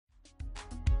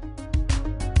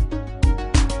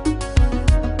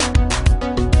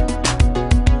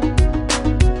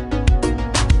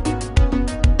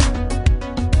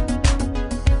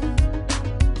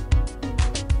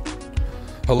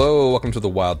Hello, welcome to the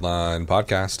Wildline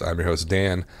Podcast. I'm your host,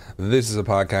 Dan. This is a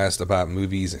podcast about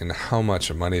movies and how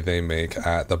much money they make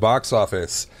at the box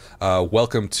office.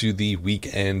 Welcome to the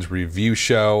weekend review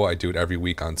show. I do it every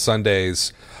week on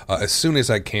Sundays, as soon as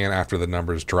I can after the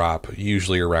numbers drop,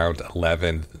 usually around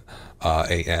 11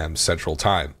 a.m. Central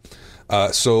Time.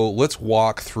 So let's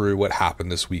walk through what happened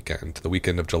this weekend, the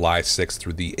weekend of July 6th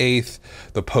through the 8th,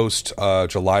 the post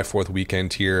July 4th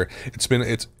weekend here.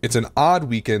 It's an odd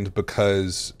weekend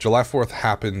because July 4th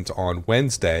happened on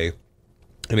Wednesday.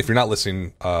 And if you're not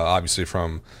listening, obviously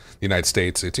from the United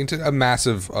States, it's a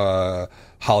massive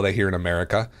holiday here in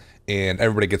America, and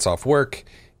everybody gets off work.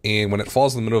 And when it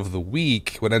falls in the middle of the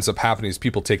week, what ends up happening is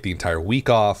people take the entire week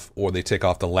off, or they take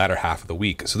off the latter half of the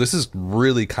week. So this is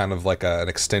really kind of like an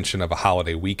extension of a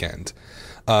holiday weekend.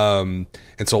 And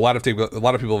so a lot of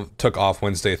people took off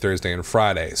Wednesday, Thursday, and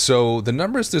Friday. So the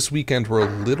numbers this weekend were a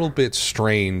little bit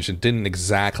strange and didn't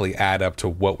exactly add up to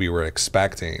what we were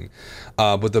expecting.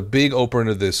 But the big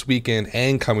opener this weekend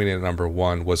and coming in at number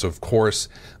one was, of course,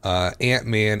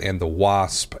 Ant-Man and the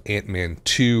Wasp, Ant-Man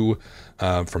 2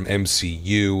 from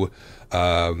MCU.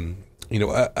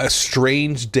 A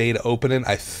strange day to open in.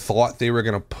 I thought they were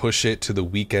going to push it to the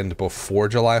weekend before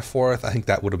July 4th. I think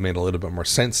that would have made a little bit more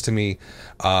sense to me.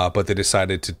 But they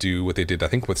decided to do what they did, I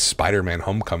think, with Spider-Man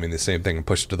Homecoming, the same thing, and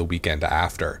push it to the weekend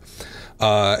after.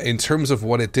 In terms of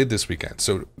what it did this weekend.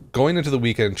 So going into the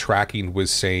weekend, tracking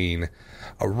was saying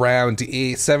around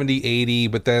 70, 80,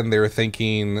 but then they were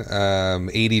thinking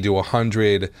 80 to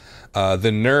 100.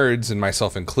 The nerds, and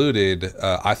myself included,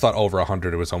 I thought over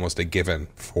 100 was almost a given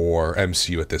for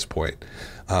MCU at this point.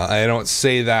 I don't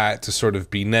say that to sort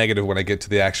of be negative when I get to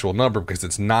the actual number, because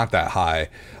it's not that high.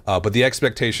 But the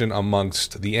expectation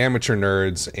amongst the amateur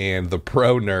nerds and the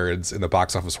pro nerds in the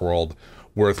box office world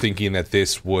were thinking that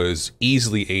this was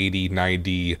easily 80,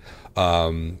 90,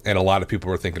 and a lot of people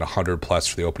were thinking 100 plus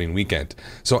for the opening weekend.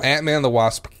 So Ant-Man and the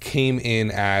Wasp came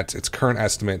in at its current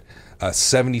estimate,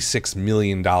 $76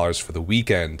 million for the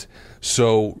weekend.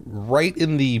 So right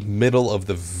in the middle of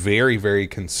the very, very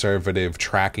conservative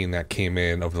tracking that came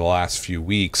in over the last few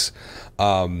weeks.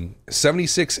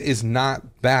 76 is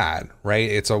not bad, right?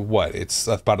 It's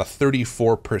about a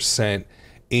 34%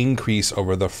 increase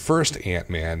over the first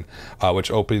Ant-Man, which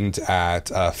opened at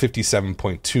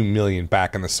 57.2 million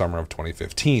back in the summer of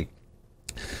 2015.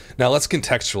 Now, let's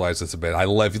contextualize this a bit.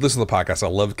 If you listen to the podcast, I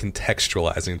love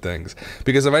contextualizing things,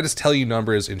 because if I just tell you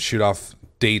numbers and shoot off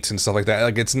dates and stuff like that,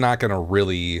 like, it's not going to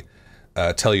really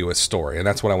tell you a story. And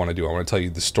that's what I want to do. I want to tell you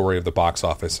the story of the box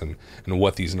office and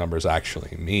what these numbers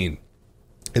actually mean.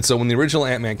 And so when the original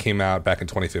Ant-Man came out back in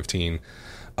 2015,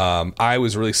 I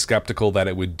was really skeptical that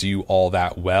it would do all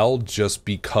that well, just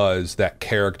because that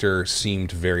character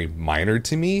seemed very minor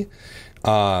to me.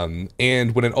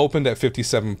 And when it opened at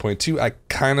 57.2, I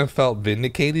kind of felt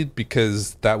vindicated,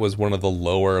 because that was one of the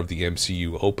lower of the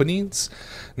MCU openings.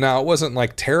 Now, it wasn't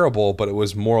like terrible, but it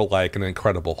was more like an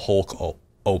Incredible Hulk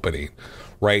opening,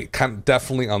 right? Kind of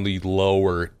definitely on the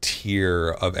lower tier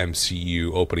of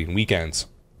MCU opening weekends.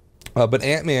 But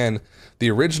Ant-Man, the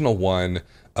original one,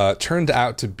 turned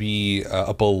out to be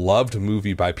a beloved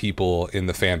movie by people in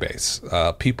the fan base.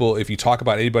 People, if you talk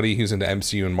about anybody who's into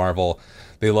MCU and Marvel,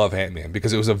 they love Ant-Man,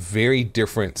 because it was a very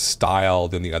different style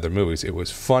than the other movies. It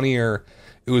was funnier.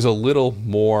 It was a little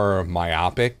more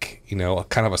myopic,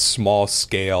 kind of a small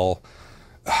scale,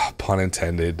 pun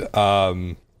intended,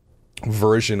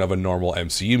 version of a normal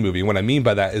MCU movie. And what I mean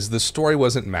by that is the story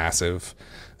wasn't massive.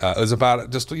 It was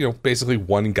about just, basically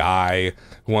one guy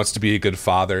who wants to be a good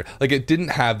father. Like, it didn't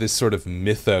have this sort of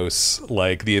mythos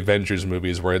like the Avengers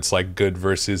movies, where it's like good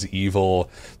versus evil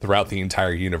throughout the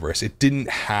entire universe. It didn't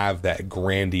have that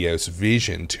grandiose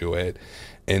vision to it.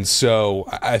 And so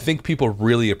I think people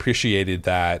really appreciated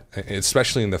that,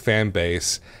 especially in the fan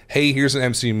base. Hey, here's an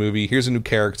MCU movie. Here's a new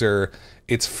character.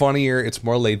 It's funnier. It's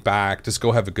more laid back. Just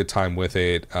go have a good time with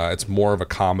it. It's more of a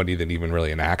comedy than even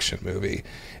really an action movie.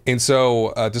 And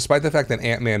so despite the fact that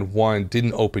Ant-Man 1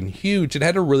 didn't open huge, it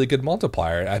had a really good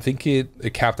multiplier. I think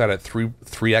it capped out at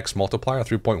 3x multiplier,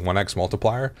 3.1x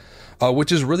multiplier,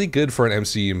 which is really good for an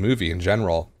MCU movie in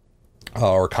general,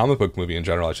 or comic book movie in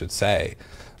general, I should say.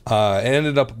 It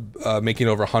ended up making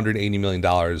over $180 million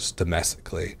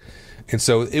domestically. And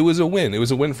so it was a win. It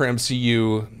was a win for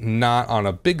MCU, not on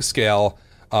a big scale,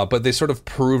 but they sort of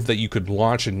proved that you could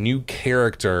launch a new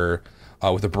character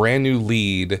with a brand new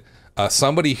lead.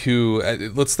 Somebody who,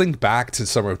 let's think back to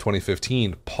summer of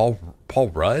 2015, Paul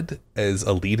Rudd as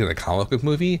a lead in a comic book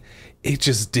movie. It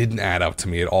just didn't add up to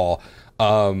me at all.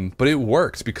 But it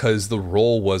worked because the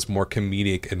role was more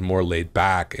comedic and more laid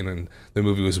back, and the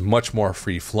movie was much more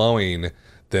free flowing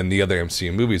than the other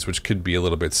MCU movies, which could be a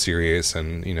little bit serious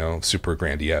and, you know, super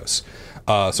grandiose.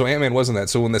 So Ant-Man wasn't that.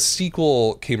 So when the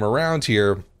sequel came around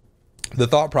here, the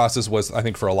thought process was, I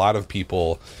think for a lot of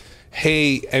people,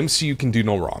 hey, MCU can do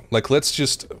no wrong. Like, let's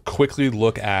just quickly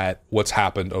look at what's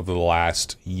happened over the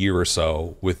last year or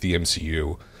so with the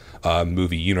MCU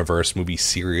movie universe, movie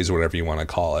series, or whatever you want to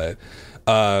call it.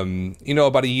 You know,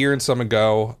 about a year and some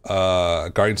ago,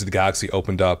 Guardians of the Galaxy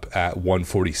opened up at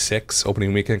 146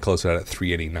 opening weekend, closed out at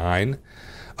 389.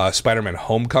 Spider-Man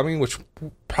Homecoming, which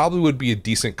probably would be a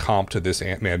decent comp to this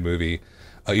Ant-Man movie,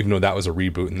 even though that was a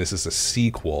reboot and this is a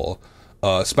sequel.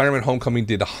 Spider-Man Homecoming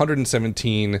did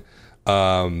 $117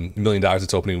 million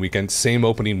its opening weekend. Same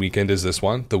opening weekend as this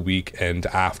one, the weekend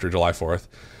after July 4th.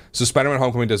 So Spider-Man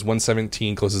Homecoming does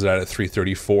 117, closes it out at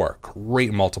 334.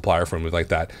 Great multiplier for a movie like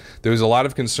that. There was a lot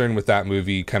of concern with that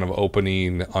movie kind of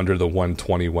opening under the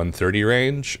 120, 130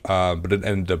 range, but it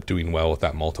ended up doing well with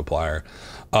that multiplier.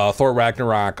 Thor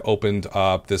Ragnarok opened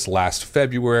up this last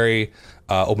February,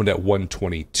 opened at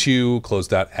 122,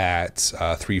 closed out at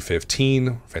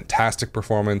 315. Fantastic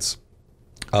performance.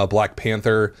 Black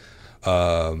Panther,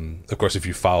 of course, if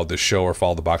you followed the show or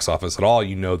followed the box office at all,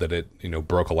 you know that it, you know,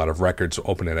 broke a lot of records,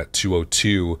 opening at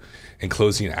 202 and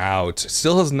closing out.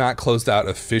 Still has not closed out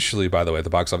officially, by the way, at the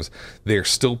box office. They're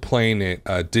still playing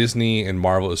it. Disney and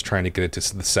Marvel is trying to get it to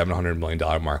the $700 million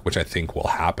mark, which I think will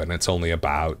happen. It's only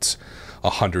about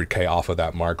 100K off of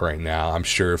that mark right now. I'm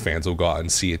sure fans will go out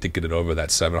and see it to get it over that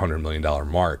 $700 million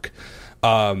mark.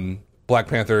 Black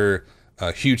Panther,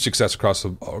 huge success across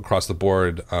the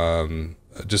board.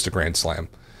 Just a grand slam.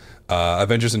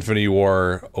 Avengers Infinity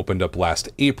War opened up last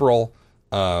April,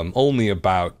 only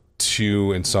about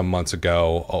 2 and some months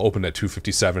ago, opened at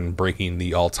 257, breaking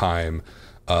the all-time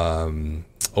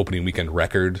opening weekend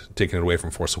record, taking it away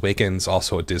from Force Awakens,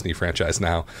 also a Disney franchise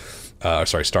now,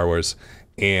 Star Wars,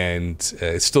 and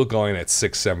it's still going at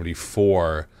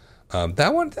 674.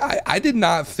 That one, I did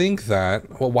not think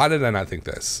that. Well, why did I not think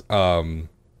this? But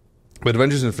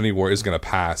Avengers Infinity War is going to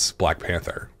pass Black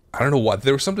Panther. I don't know what.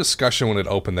 There was some discussion when it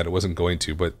opened that it wasn't going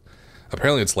to, but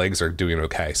apparently its legs are doing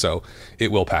okay, so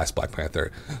it will pass Black Panther.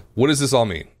 What does this all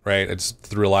mean, right? I just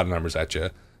threw a lot of numbers at you.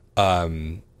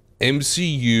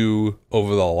 MCU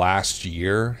over the last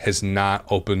year has not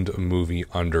opened a movie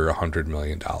under $100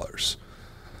 million.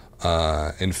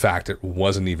 In fact, it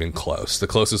wasn't even close. The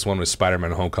closest one was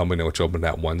Spider-Man Homecoming, which opened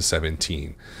at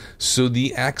 117. So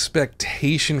the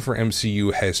expectation for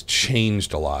MCU has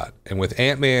changed a lot. And with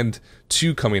Ant-Man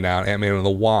 2 coming out, Ant-Man and the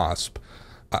Wasp,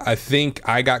 I think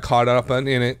I got caught up in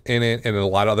it, and a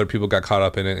lot of other people got caught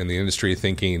up in it in the industry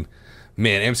thinking,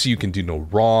 man, MCU can do no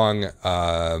wrong.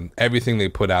 Everything they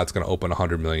put out is going to open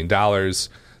 $100 million.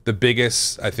 The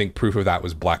biggest, I think, proof of that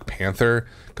was Black Panther.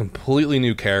 Completely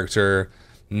new character.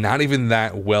 Not even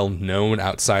that well known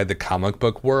outside the comic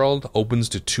book world, opens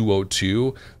to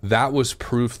 202. That was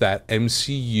proof that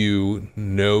MCU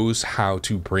knows how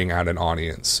to bring out an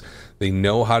audience. They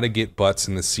know how to get butts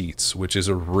in the seats, which is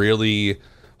a really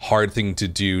hard thing to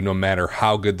do no matter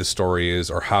how good the story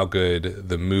is or how good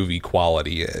the movie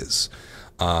quality is.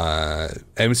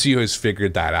 MCU has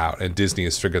figured that out, and Disney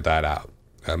has figured that out.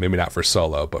 Maybe not for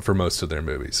Solo, but for most of their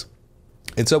movies.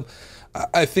 And so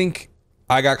I think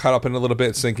I got caught up in a little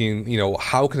bit thinking, you know,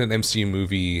 how can an MCU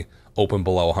movie open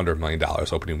below $100 million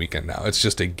opening weekend now? It's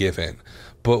just a given.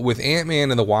 But with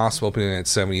Ant-Man and the Wasp opening at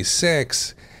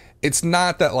 76, it's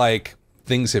not that, like,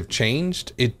 things have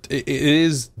changed. It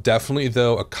is definitely,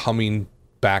 though, a coming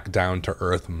back down to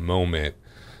earth moment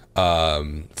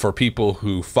for people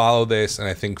who follow this, and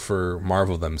I think for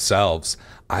Marvel themselves.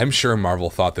 I'm sure Marvel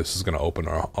thought this was going to open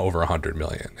over 100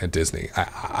 million at Disney.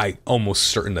 I almost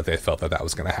certain that they felt that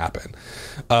was going to happen.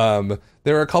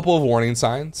 There are a couple of warning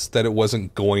signs that it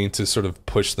wasn't going to sort of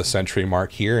push the century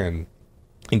mark here and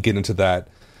get into that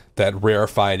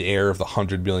rarefied air of the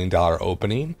 $100 million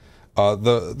opening.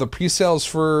 The pre-sales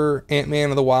for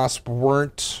Ant-Man and the Wasp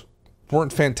weren't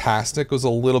fantastic. It was a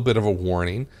little bit of a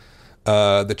warning.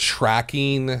 The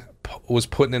tracking was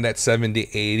putting it at 70,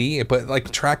 80, but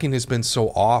like tracking has been so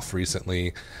off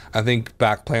recently. I think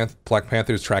Black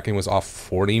Panther's tracking was off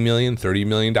 $40 million, $30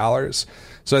 million.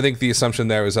 So I think the assumption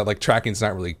there is that like tracking's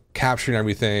not really capturing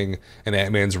everything, and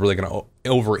Ant-Man's really going to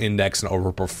over-index and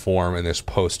overperform in this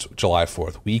post-July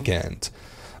 4th weekend.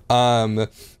 In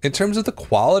terms of the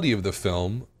quality of the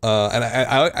film, and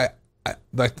I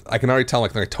can already tell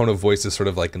like my tone of voice is sort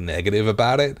of like negative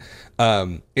about it.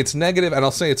 It's negative, and I'll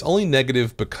say it's only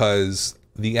negative because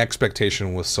the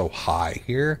expectation was so high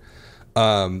here.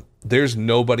 There's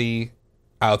nobody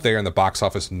out there in the box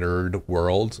office nerd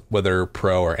world, whether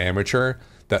pro or amateur,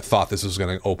 that thought this was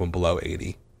going to open below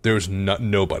 80. There was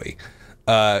nobody.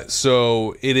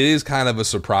 So it is kind of a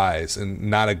surprise, and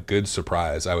not a good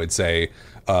surprise, I would say,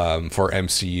 for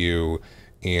MCU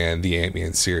and the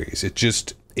Ant-Man series.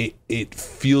 It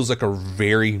feels like a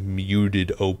very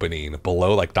muted opening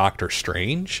below like Doctor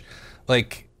Strange.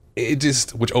 Like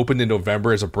which opened in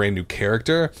November as a brand new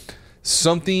character.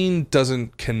 Something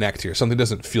doesn't connect here. Something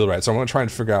doesn't feel right. So I'm going to try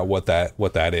and figure out what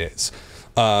that is.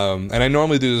 And I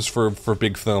normally do this for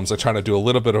big films. I try to do a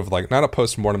little bit of like, not a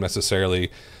post-mortem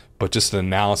necessarily, but just an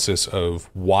analysis of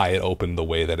why it opened the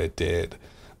way that it did.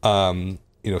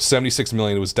 76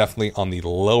 million was definitely on the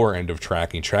lower end of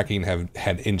tracking. Tracking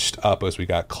had inched up as we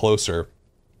got closer.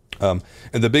 And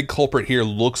the big culprit here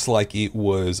looks like it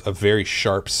was a very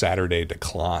sharp Saturday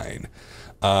decline.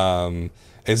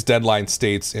 As Deadline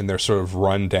states in their sort of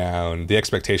rundown, the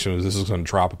expectation was this was going to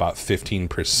drop about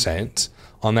 15%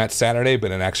 on that Saturday, but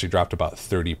it actually dropped about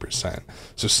 30%.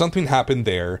 So something happened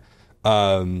there.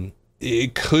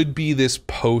 It could be this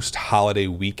post-holiday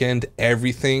weekend.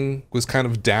 Everything was kind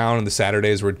of down, and the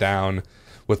Saturdays were down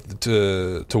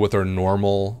to what their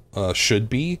normal should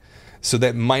be. So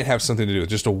that might have something to do with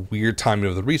just a weird timing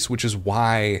of the release, which is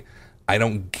why I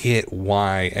don't get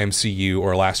why MCU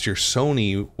or last year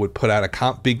Sony would put out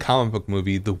a big comic book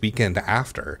movie the weekend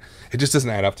after. It just doesn't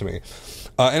add up to me.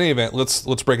 In any event,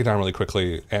 let's break it down really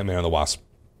quickly. Ant-Man and the Wasp.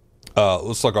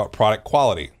 Let's talk about product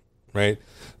quality, right?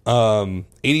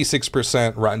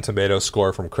 86% Rotten Tomatoes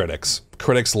score from critics.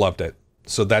 Critics loved it.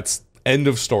 So that's end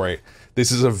of story.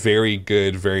 This is a very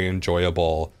good, very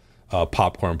enjoyable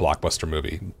popcorn blockbuster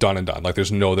movie. Done and done. Like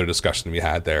there's no other discussion to be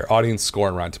had there. Audience score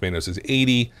on Rotten Tomatoes is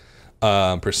 80%,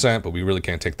 but we really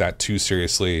can't take that too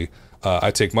seriously.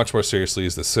 I take much more seriously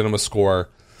is the cinema score.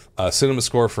 Cinema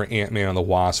score for Ant-Man and the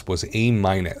Wasp was A-,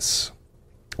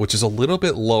 which is a little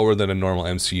bit lower than a normal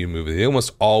MCU movie. They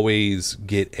almost always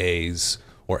get A's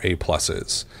or A+.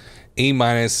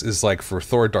 A- is like for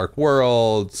Thor Dark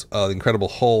World, The Incredible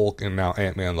Hulk, and now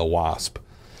Ant-Man and the Wasp.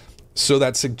 So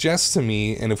that suggests to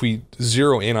me, and if we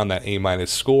zero in on that A-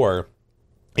 score,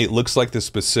 it looks like the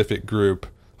specific group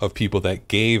of people that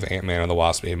gave Ant-Man and the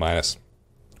Wasp A-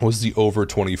 was the over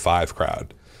 25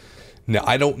 crowd. Now,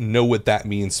 I don't know what that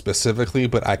means specifically,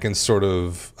 but I can sort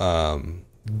of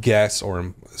guess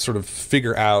or sort of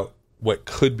figure out what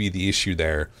could be the issue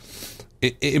there.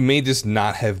 It may just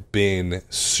not have been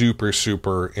super,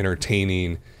 super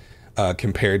entertaining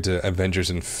compared to Avengers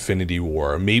Infinity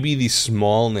War. Maybe the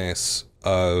smallness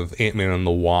of Ant-Man and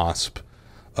the Wasp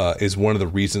is one of the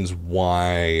reasons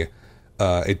why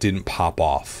it didn't pop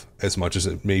off as much as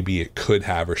it could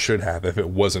have or should have if it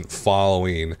wasn't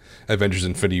following Avengers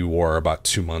Infinity War about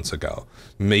 2 months ago.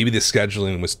 Maybe the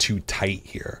scheduling was too tight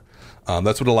here.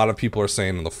 That's what a lot of people are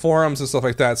saying in the forums and stuff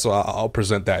like that. So I'll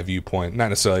present that viewpoint, not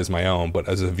necessarily as my own, but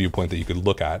as a viewpoint that you could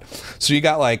look at. So you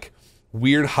got like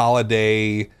weird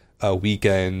holiday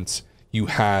weekends. You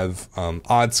have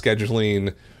odd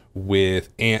scheduling with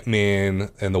Ant-Man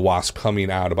and the Wasp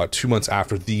coming out about 2 months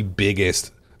after the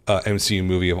biggest MCU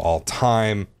movie of all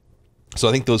time. So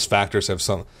I think those factors have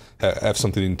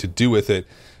something to do with it.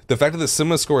 The fact that the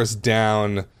cinema score is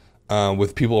down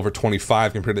with people over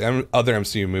 25 compared to other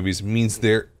MCU movies means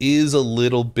there is a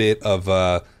little bit of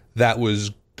that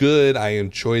was good, I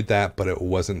enjoyed that, but it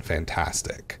wasn't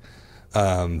fantastic.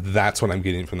 That's what I'm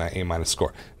getting from that A-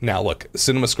 score. Now look,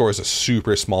 cinema score is a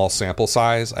super small sample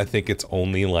size. I think it's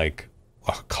only like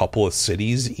a couple of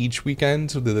cities each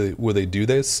weekend where they do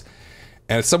this.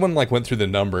 And if someone like went through the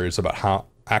numbers about how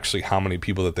many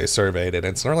people that they surveyed, and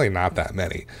it's really not that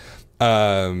many.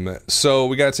 So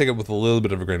we got to take it with a little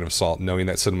bit of a grain of salt, knowing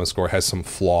that cinema score has some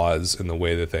flaws in the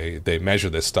way that they measure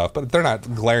this stuff, but they're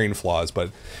not glaring flaws,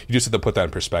 but you just have to put that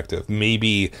in perspective.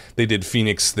 Maybe they did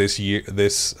Phoenix this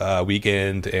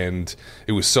weekend, and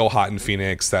it was so hot in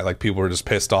Phoenix that like people were just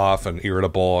pissed off and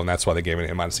irritable, and that's why they gave it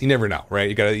an A-. You never know, right?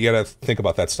 You gotta think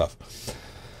about that stuff.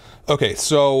 Okay,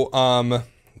 so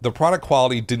the product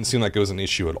quality didn't seem like it was an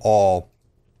issue at all.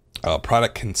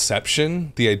 Product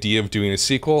conception, the idea of doing a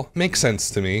sequel makes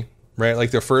sense to me, right? Like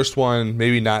the first one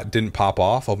didn't pop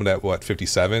off, opened at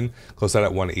 57, closed out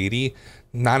at 180.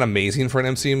 Not amazing for an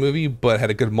MCU movie, but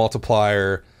had a good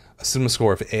multiplier, a cinema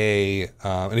score of A.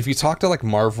 And if you talk to like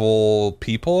Marvel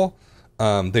people,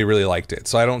 they really liked it.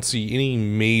 So I don't see any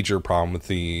major problem with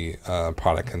the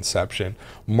product conception.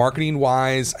 Marketing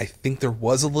wise, I think there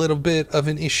was a little bit of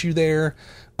an issue there.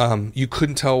 You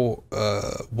couldn't tell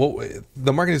what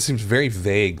the marketing seems very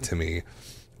vague to me.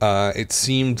 It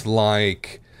seemed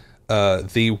like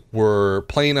they were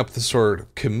playing up the sort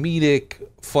of comedic,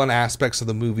 fun aspects of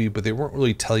the movie, but they weren't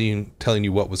really telling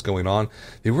you what was going on.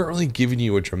 They weren't really giving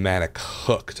you a dramatic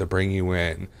hook to bring you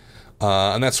in.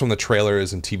 and that's from the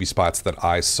trailers and TV spots that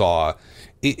I saw.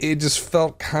 It just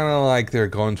felt kind of like they're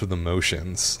going through the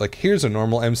motions. Like, here's a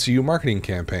normal MCU marketing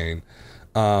campaign.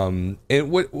 And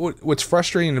what's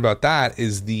frustrating about that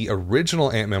is the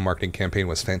original Ant-Man marketing campaign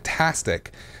was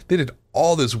fantastic. They did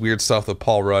all this weird stuff with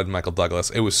Paul Rudd and Michael Douglas.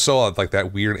 It was so like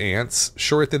that weird ants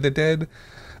short that they did.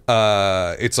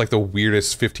 It's like the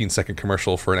weirdest 15-second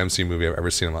commercial for an MCU movie I've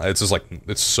ever seen. It's just like,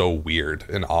 it's so weird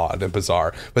and odd and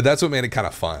bizarre, but that's what made it kind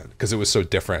of fun because it was so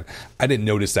different. I didn't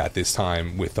notice that this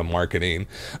time with the marketing.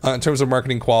 In terms of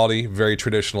marketing quality, very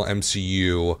traditional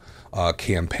MCU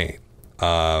campaign.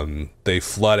 They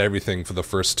flood everything for the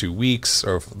first 2 weeks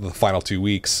or the final 2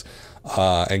 weeks,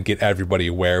 and get everybody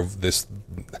aware of this.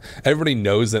 Everybody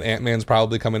knows that Ant-Man's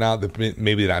probably coming out.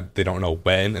 Maybe they don't know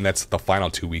when, and that's the final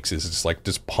 2 weeks is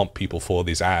just pump people full of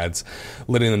these ads,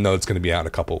 letting them know it's going to be out in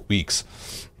a couple of weeks.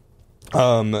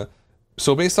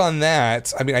 So based on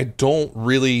that, I mean,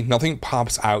 nothing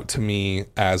pops out to me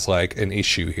as like an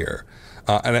issue here.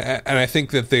 And I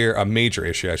think that they're a major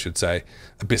issue, I should say,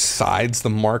 besides the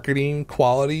marketing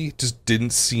quality, just didn't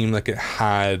seem like it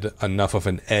had enough of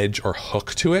an edge or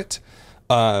hook to it.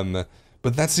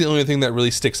 But that's the only thing that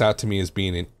really sticks out to me as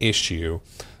being an issue.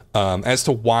 As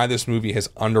to why this movie has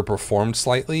underperformed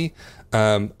slightly,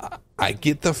 I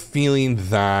get the feeling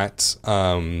that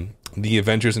the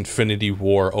Avengers Infinity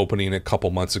War opening a couple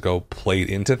months ago played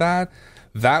into that.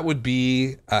 That would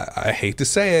be, I hate to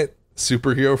say it,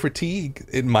 superhero fatigue.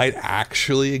 It might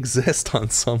actually exist on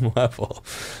some level,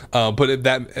 but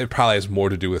it probably has more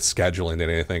to do with scheduling than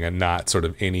anything, and not sort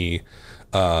of any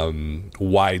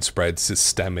widespread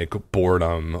systemic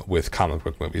boredom with comic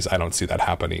book movies. I don't see that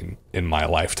happening in my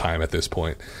lifetime at this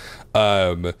point.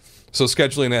 So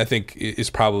scheduling, I think, is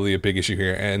probably a big issue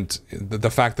here, and the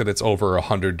fact that it's over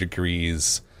 100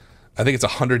 degrees. I think it's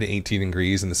 118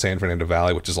 degrees in the San Fernando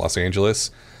Valley, which is Los Angeles.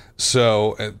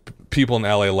 So people in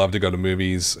LA love to go to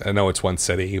movies. I know it's one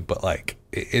city, but like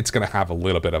it's going to have a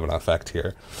little bit of an effect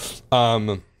here.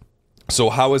 So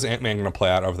how is Ant-Man going to play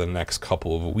out over the next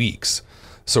couple of weeks?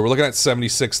 So we're looking at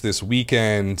 76 this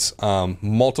weekend.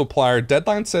 Multiplier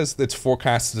deadline says it's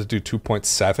forecasted to do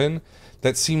 2.7.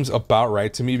 That seems about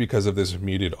right to me because of this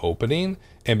muted opening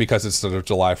and because it's the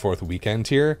July 4th weekend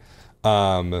here.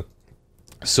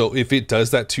 So if it does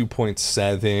that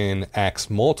 2.7x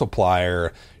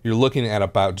multiplier, you're looking at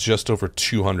about just over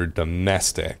 200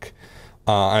 domestic.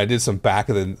 I did some back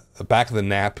of the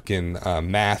napkin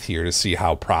math here to see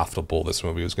how profitable this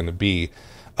movie was going to be.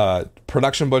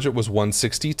 Production budget was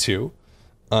 162.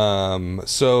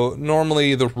 So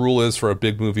normally the rule is for a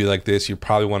big movie like this, you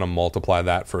probably want to multiply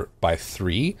that by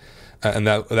 3, and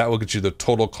that will get you the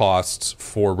total costs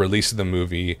for releasing the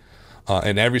movie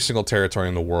in every single territory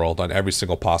in the world on every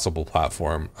single possible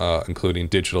platform, including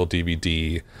digital,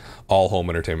 DVD, all home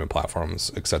entertainment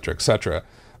platforms, etc., etc.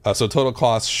 So total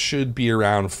cost should be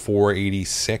around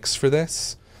 486 for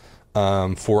this.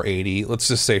 480. Let's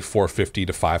just say 450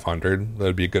 to 500. That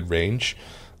would be a good range.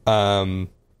 It's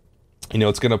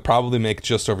going to probably make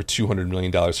just over $200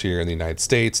 million here in the United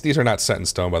States. These are not set in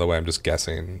stone, by the way. I'm just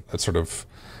guessing. That's sort of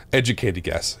educated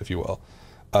guess, if you will.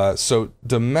 So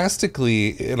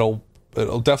domestically, it'll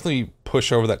definitely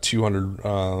push over that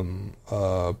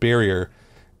 200 barrier,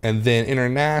 and then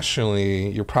internationally,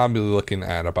 you're probably looking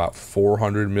at about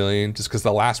 400 million, just because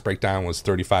the last breakdown was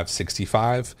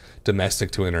 35-65 domestic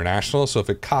to international. So if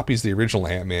it copies the original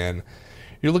Ant-Man,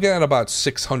 you're looking at about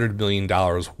 $600 million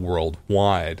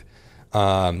worldwide.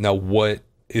 Now, what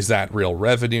is that real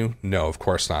revenue? No, of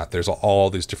course not. There's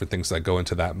all these different things that go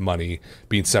into that money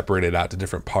being separated out to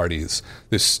different parties.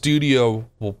 The studio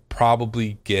will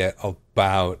probably get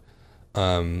about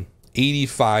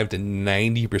 85 to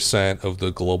 90% of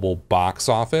the global box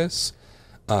office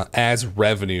as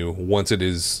revenue once it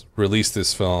is released,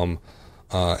 this film,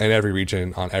 in every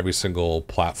region, on every single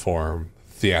platform,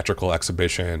 theatrical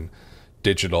exhibition,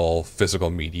 digital, physical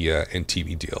media, and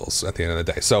TV deals at the end of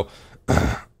the day. So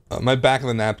my back of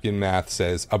the napkin math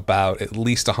says about at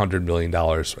least $100 million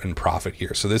in profit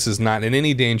here. So this is not in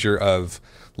any danger of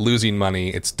losing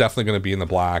money. It's definitely going to be in the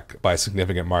black by a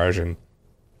significant margin.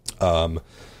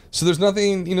 So there's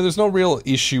nothing, there's no real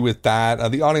issue with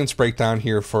that. The audience breakdown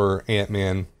here for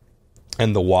Ant-Man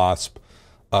and the Wasp,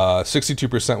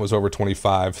 62% was over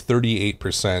 25,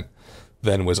 38%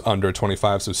 then was under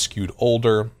 25, so skewed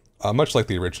older, much like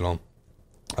the original.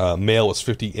 Male was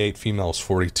 58, female was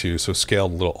 42, so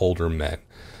scaled a little older men,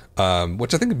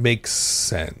 which I think makes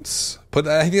sense. But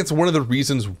I think it's one of the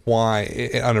reasons why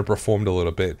it underperformed a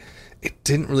little bit. It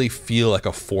didn't really feel like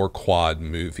a 4-quad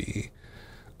movie.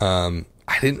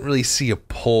 I didn't really see a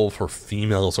pull for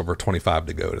females over 25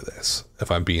 to go to this,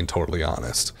 if I'm being totally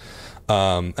honest.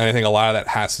 And I think a lot of that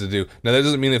has to do. Now, that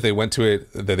doesn't mean if they went to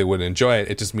it that they wouldn't enjoy it.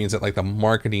 It just means that like the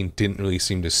marketing didn't really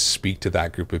seem to speak to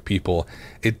that group of people.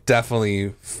 It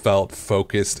definitely felt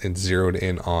focused and zeroed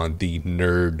in on the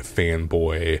nerd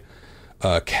fanboy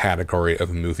category of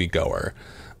moviegoer.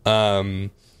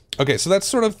 Okay, so that's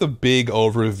sort of the big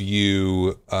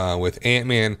overview with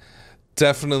Ant-Man.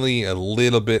 Definitely a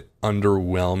little bit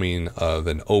underwhelming of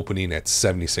an opening at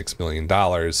 $76 million.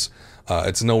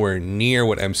 It's nowhere near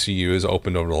what MCU has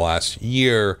opened over the last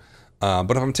year.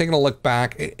 But if I'm taking a look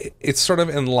back, it's sort of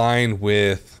in line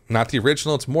with not the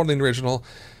original. It's more than the original.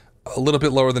 A little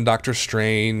bit lower than Doctor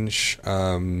Strange.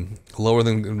 Lower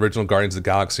than the original Guardians of the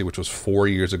Galaxy, which was 4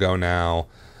 years ago now.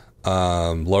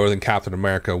 Lower than Captain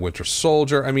America: Winter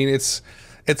Soldier. I mean, it's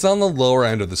on the lower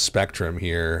end of the spectrum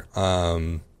here.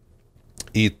 And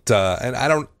I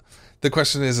don't. The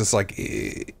question is like,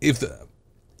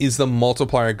 is the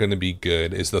multiplier going to be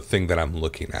good? Is the thing that I'm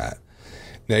looking at.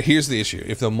 Now, here's the issue.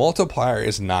 If the multiplier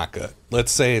is not good,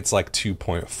 let's say it's like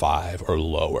 2.5 or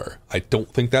lower. I don't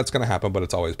think that's going to happen, but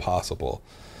it's always possible.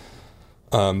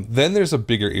 Then there's a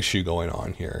bigger issue going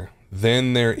on here.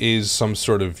 Then there is some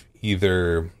sort of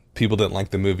either people didn't like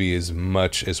the movie as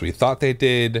much as we thought they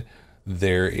did.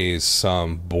 There is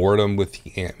some boredom with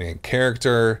the Ant-Man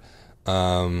character.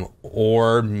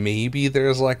 Or maybe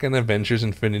there's like an Avengers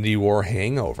Infinity War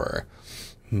hangover.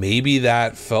 Maybe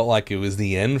that felt like it was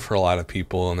the end for a lot of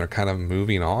people and they're kind of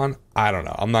moving on. I don't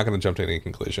know. I'm not going to jump to any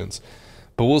conclusions.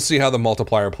 But we'll see how the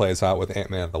multiplier plays out with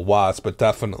Ant-Man and the Wasp, but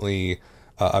definitely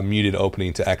a muted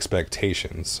opening to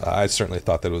expectations. I certainly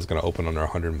thought that it was going to open under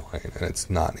 100 million, and it's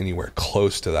not anywhere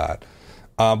close to that.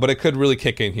 But it could really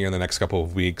kick in here in the next couple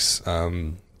of weeks.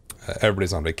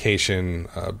 Everybody's on vacation.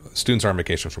 Students are on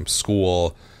vacation from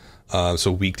school. So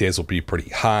weekdays will be pretty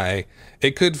high.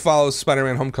 It could follow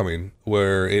Spider-Man Homecoming,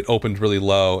 where it opened really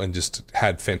low and just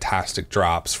had fantastic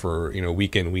drops for,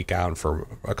 week in, week out for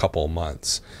a couple of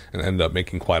months and ended up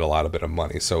making quite a bit of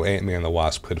money. So Ant-Man and the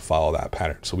Wasp could follow that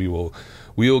pattern. So we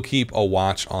will keep a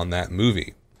watch on that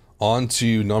movie. On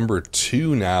to number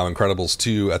 2 now, Incredibles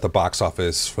 2 at the box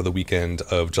office for the weekend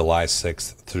of July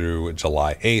 6th through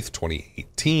July 8th,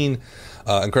 2018.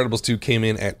 Incredibles 2 came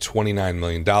in at $29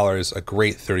 million, a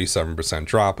great 37%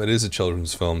 drop. It is a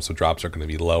children's film, so drops are going to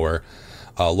be lower.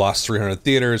 Lost 300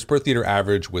 theaters. Per theater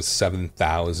average was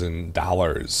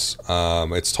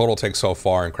 $7,000. Its total take so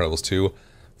far, Incredibles 2,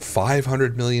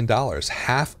 $500 million.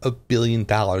 $500 million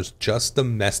just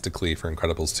domestically for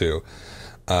Incredibles 2.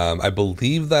 I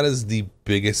believe that is the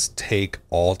biggest take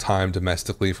all time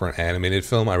domestically for an animated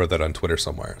film. I read that on Twitter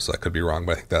somewhere, so I could be wrong,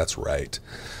 but I think that's right.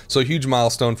 So a huge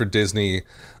milestone for Disney.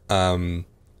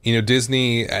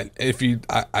 Disney,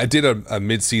 I did a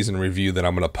mid-season review that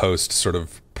I'm going to post sort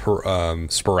of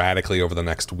sporadically over the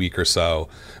next week or so.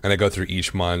 And I go through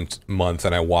each month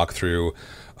and I walk through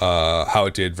how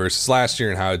it did versus last year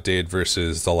and how it did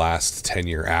versus the last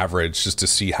 10-year average, just to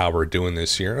see how we're doing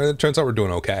this year. And it turns out we're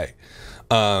doing okay.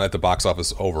 At the box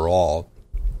office overall.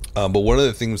 But one of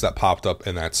the things that popped up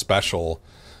in that special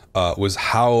was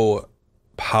how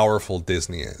powerful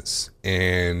Disney is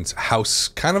and how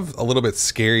kind of a little bit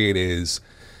scary it is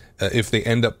if they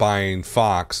end up buying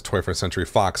Fox, 21st Century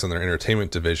Fox, in their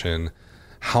entertainment division,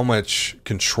 how much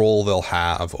control they'll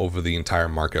have over the entire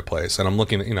marketplace. And I'm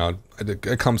looking at,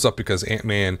 it comes up because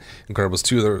Ant-Man, Incredibles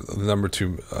 2, the number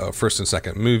 2 first and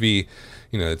second movie,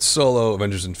 it's Solo,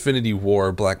 Avengers Infinity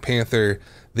War, Black Panther.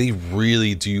 They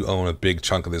really do own a big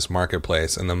chunk of this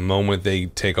marketplace. And the moment they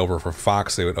take over for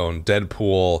Fox, they would own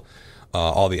Deadpool,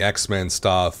 all the X-Men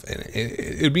stuff. And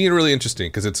it'd be really interesting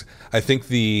because I think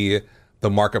the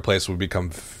marketplace would become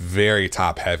very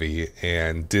top heavy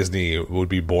and Disney would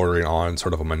be bordering on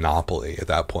sort of a monopoly at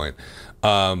that point.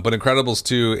 But Incredibles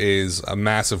 2 is a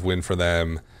massive win for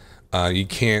them. You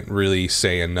can't really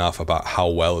say enough about how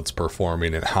well it's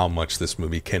performing and how much this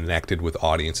movie connected with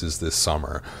audiences this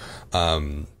summer.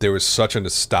 There was such a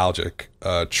nostalgic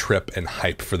trip and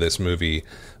hype for this movie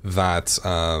that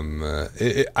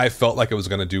I felt like it was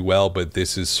going to do well, but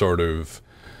this is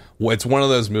it's one of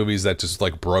those movies that just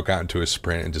like broke out into a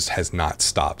sprint and just has not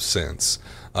stopped since.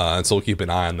 And so we'll keep an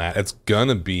eye on that. It's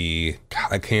gonna be,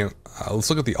 let's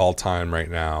look at the all-time right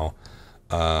now.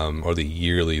 Or the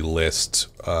yearly list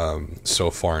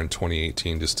so far in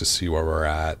 2018, just to see where we're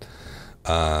at.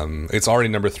 It's already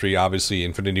number 3. Obviously,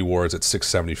 Infinity War is at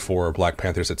 674. Black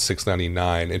Panther's at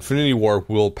 699. Infinity War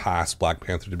will pass Black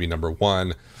Panther to be number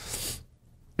 1.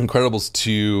 Incredibles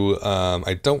 2,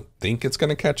 I don't think it's going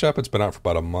to catch up. It's been out for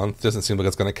about a month. Doesn't seem like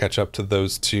it's going to catch up to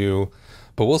those two.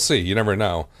 But we'll see. You never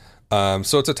know.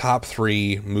 So it's a top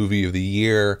 3 movie of the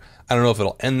year. I don't know if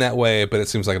it'll end that way, but it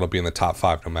seems like it'll be in the top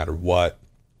 5 no matter what.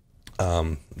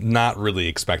 Not really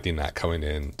expecting that coming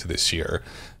into this year.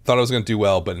 Thought it was going to do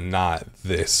well, but not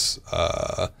this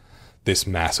this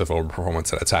massive overperformance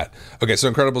that it's had. Okay,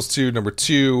 so Incredibles 2, number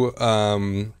 2,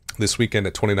 this weekend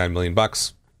at $29 million.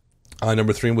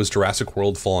 Number 3 was Jurassic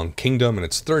World Fallen Kingdom, and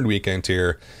its third weekend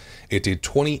here. It did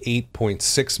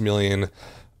 $28.6 million,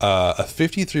 a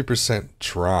 53%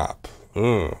 drop.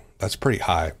 Ugh, that's pretty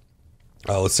high.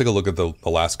 Let's take a look at the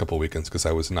last couple weekends, because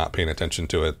I was not paying attention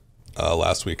to it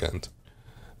last weekend.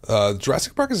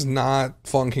 Jurassic Park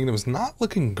Fallen Kingdom is not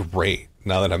looking great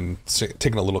now that I'm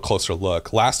taking a little closer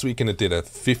look. Last weekend it did a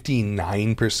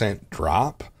 59%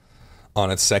 drop on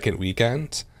its second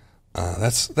weekend.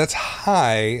 That's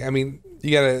high. I mean,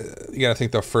 you gotta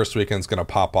think the first weekend's gonna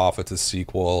pop off. It's a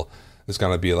sequel. There's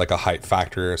gonna be like a hype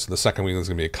factor. So the second weekend's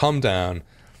gonna be a come down.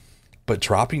 But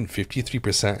dropping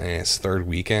 53% in its third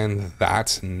weekend,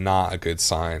 that's not a good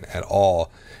sign at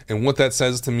all. And what that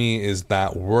says to me is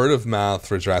that word of mouth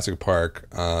for Jurassic Park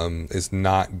is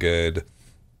not good.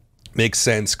 Makes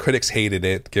sense. Critics hated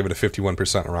it. Give it a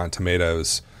 51% on Rotten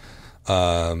Tomatoes.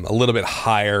 A little bit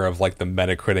higher of like the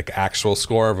Metacritic actual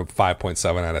score of a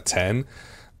 5.7 out of 10.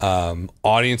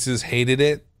 Audiences hated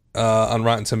it on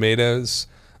Rotten Tomatoes.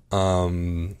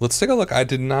 Let's take a look. I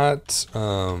did not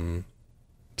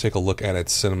take a look at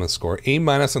its cinema score. A-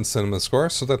 on cinema score,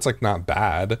 so that's like not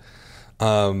bad.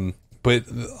 But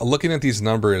looking at these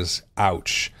numbers,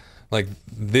 ouch. Like,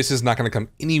 this is not going to come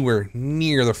anywhere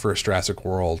near the first Jurassic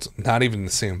World, not even in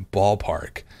the same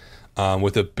ballpark.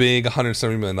 With a big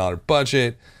 $170 million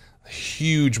budget,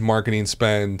 huge marketing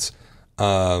spend,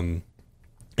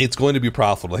 it's going to be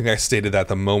profitable. I think I stated that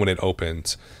the moment it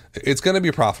opened. It's going to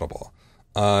be profitable.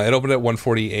 It opened at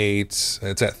 148.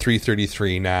 It's at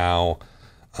 333 now.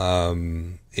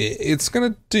 It's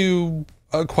going to do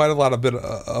quite a lot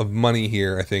of money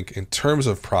here, I think, in terms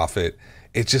of profit.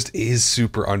 It just is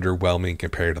super underwhelming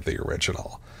compared to the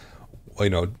original. You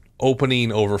know, opening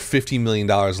over $50 million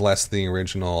less than the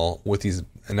original with these,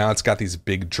 and now it's got these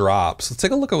big drops. Let's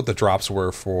take a look at what the drops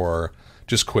were for,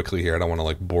 just quickly here. I don't want to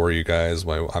like bore you guys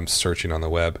while I'm searching on the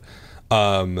web.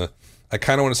 I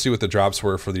kind of want to see what the drops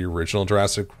were for the original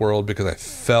Jurassic World, because I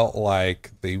felt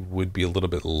like they would be a little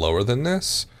bit lower than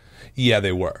this. Yeah,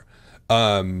 they were.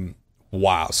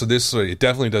 Wow. So this, it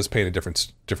definitely does paint a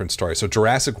different story. So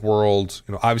Jurassic World,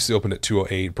 you know, obviously opened at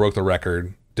 208, broke the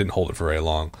record, didn't hold it for very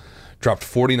long, dropped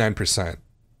 49%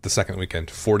 the second weekend,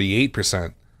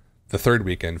 48% the third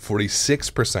weekend,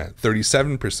 46%,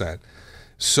 37%.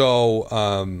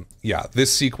 So, yeah,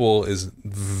 this sequel is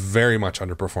very much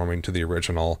underperforming to the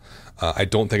original. I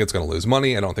don't think it's going to lose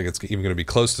money. I don't think it's even going to be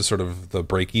close to sort of the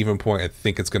break-even point. I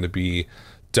think it's going to be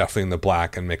definitely in the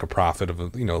black and make a profit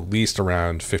of, you know, at least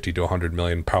around 50 to 100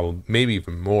 million, probably maybe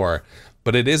even more.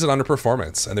 But it is an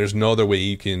underperformance, and there's no other way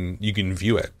you can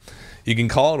view it. You can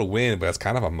call it a win, but it's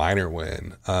kind of a minor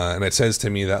win. And it says to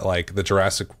me that like the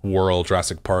Jurassic World,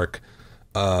 Jurassic Park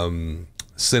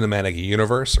cinematic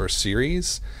universe or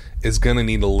series is going to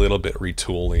need a little bit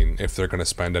retooling if they're going to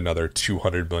spend another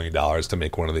 $200 million to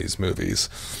make one of these movies.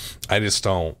 I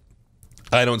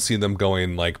don't see them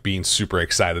going like being super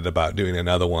excited about doing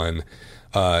another one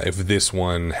if this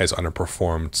one has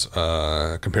underperformed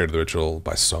compared to the original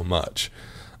by so much.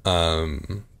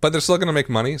 But they're still going to make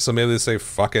money, so maybe they say,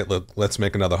 fuck it, let's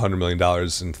make another $100 million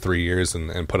in 3 years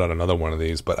and put out another one of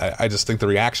these. But I just think the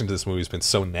reaction to this movie has been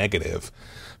so negative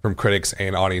from critics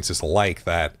and audiences alike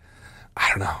that, I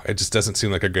don't know, it just doesn't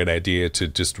seem like a good idea to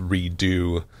just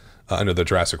redo another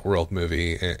Jurassic World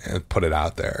movie and put it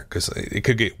out there, because it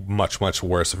could get much, much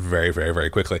worse very, very, very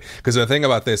quickly. Because the thing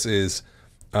about this is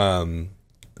the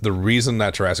reason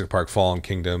that Jurassic Park Fallen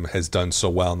Kingdom has done so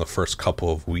well in the first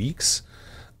couple of weeks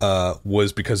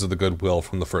was because of the goodwill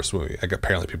from the first movie. Like,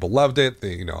 apparently people loved it.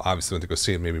 They, you know, obviously went to go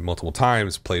see it maybe multiple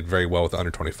times, played very well with the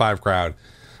under 25 crowd.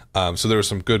 So there was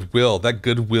some goodwill. That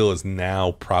goodwill is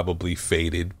now probably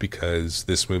faded because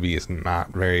this movie is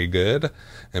not very good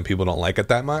and people don't like it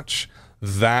that much.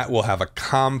 That will have a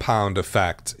compound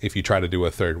effect if you try to do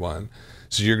a third one.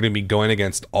 So you're going to be going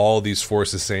against all these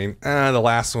forces saying, the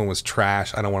last one was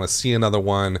trash, I don't want to see another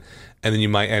one. And then you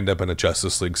might end up in a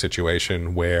Justice League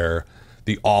situation where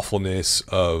the awfulness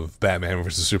of Batman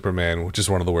versus Superman, which is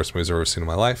one of the worst movies I've ever seen in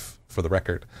my life, for the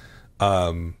record,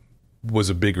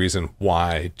 was a big reason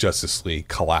why Justice League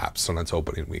collapsed on its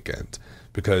opening weekend,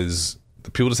 because the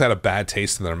people just had a bad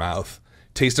taste in their mouth.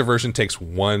 Taste aversion takes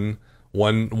one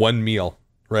meal,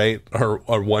 right?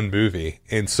 Or one movie.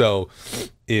 And so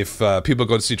if people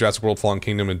go to see Jurassic World Fallen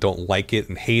Kingdom and don't like it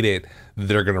and hate it,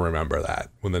 they're going to remember that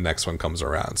when the next one comes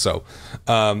around. So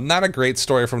not a great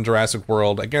story from Jurassic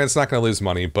World. Again, it's not going to lose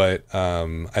money, but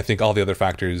I think all the other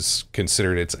factors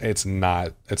considered, it's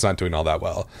not doing all that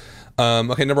well.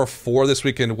 Okay, number 4 this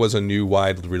weekend was a new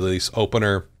wide release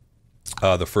opener,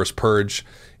 the first Purge.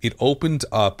 It opened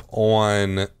up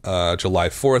on July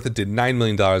 4th. It did $9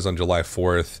 million on July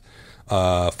 4th,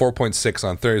 4.6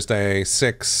 on Thursday,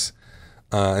 6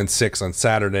 and 6 on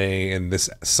Saturday, and this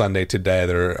Sunday today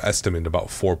they're estimating about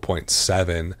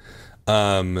 4.7.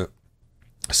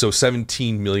 So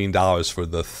 $17 million for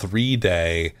the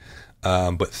 3-day,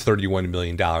 but $31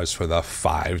 million for the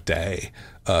 5-day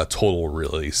total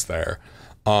release there.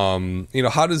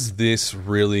 How does this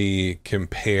really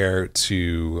compare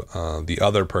to the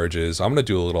other Purges? I'm going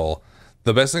to do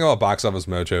the best thing about Box Office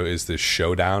Mojo is this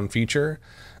showdown feature.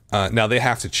 Now they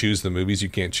have to choose the movies. You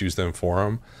can't choose them for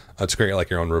them. To create like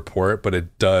your own report, but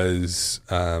it does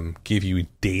give you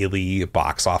daily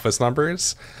box office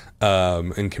numbers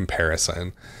in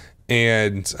comparison.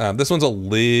 And this one's a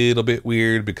little bit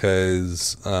weird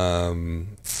because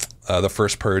the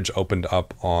first Purge opened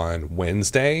up on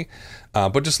Wednesday,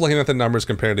 but just looking at the numbers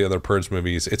compared to the other Purge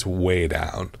movies, it's way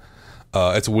down.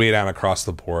 It's way down across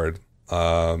the board.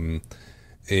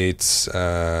 It's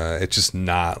just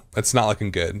not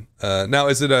looking good. Now,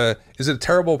 is it a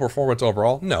terrible performance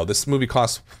overall? No, this movie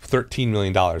cost $13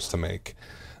 million to make.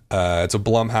 It's a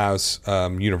Blumhouse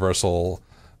Universal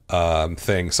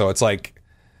thing, so it's like,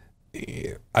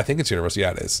 I think it's Universal.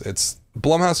 Yeah, it is. It's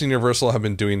Blumhouse and Universal have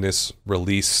been doing this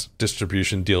release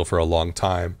distribution deal for a long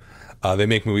time. They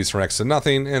make movies for next to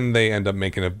nothing, and they end up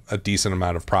making a decent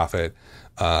amount of profit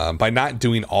by not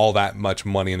doing all that much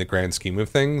money in the grand scheme of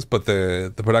things. But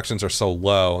the productions are so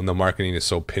low and the marketing is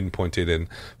so pinpointed and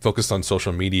focused on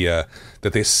social media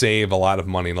that they save a lot of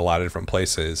money in a lot of different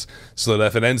places. So that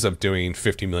if it ends up doing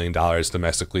 $50 million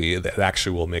domestically, it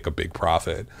actually will make a big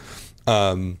profit.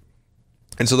 And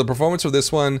so the performance of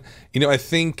this one, I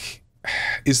think,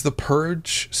 is the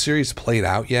Purge series played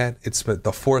out yet? It's the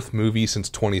 4th movie since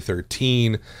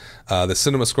 2013. The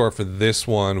cinema score for this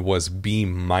one was B-,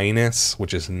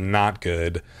 which is not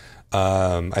good.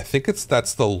 I think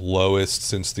that's the lowest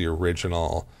since the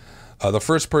original. The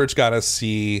first Purge got a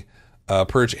C.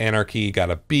 Purge Anarchy got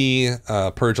a B.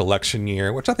 Purge Election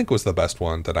Year, which I think was the best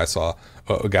one that I saw,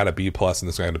 got a B+, and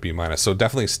this got a B-. So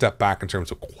definitely a step back in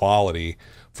terms of quality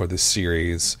for this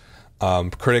series.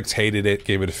 Critics hated it,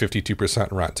 gave it a 52%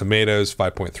 Rotten Tomatoes,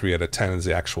 5.3 out of 10 is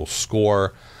the actual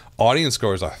score. Audience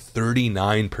scores are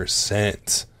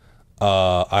 39%.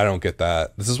 I don't get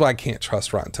that. This is why I can't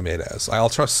trust Rotten Tomatoes. I'll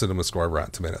trust Cinema Score of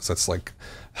Rotten Tomatoes. That's like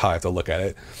how I have to look at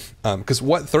it. Because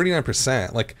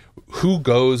 39%? Like, who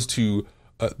goes to...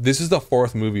 this is the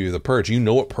 4th movie of The Purge. You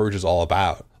know what Purge is all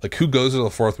about. Like, who goes to the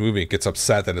 4th movie and gets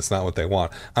upset that it's not what they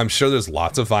want? I'm sure there's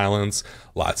lots of violence,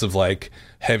 lots of, like,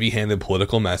 heavy-handed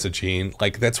political messaging.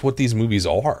 Like, that's what these movies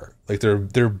are. Like,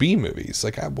 they're B movies.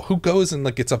 Like, who goes and,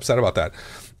 like, gets upset about that?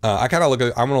 I'm going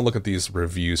to look at these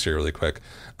reviews here really quick.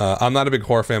 I'm not a big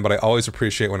horror fan, but I always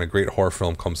appreciate when a great horror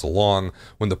film comes along.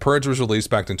 When The Purge was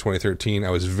released back in 2013, I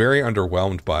was very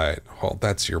underwhelmed by it. Well,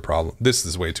 that's your problem. This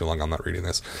is way too long. I'm not reading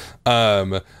this.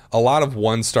 A lot of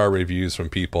 1-star reviews from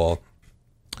people.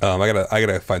 I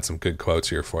gotta find some good quotes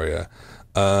here for you.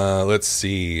 Let's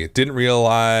see. Didn't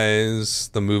realize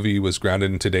the movie was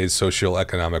grounded in today's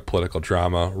socio-economic political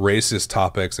drama, racist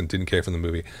topics, and didn't care for the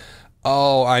movie.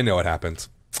 Oh, I know what happened.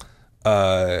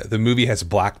 The movie has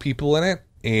black people in it,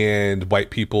 and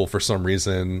white people, for some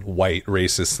reason, white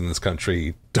racists in this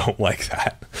country don't like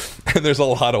that. And there's a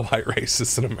lot of white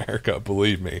racists in America,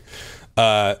 believe me.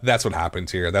 That's what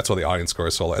happened here. That's why the audience score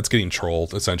is so low. It's getting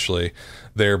trolled, essentially.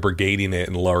 They're brigading it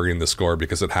and lowering the score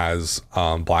because it has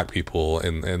black people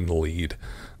in the lead.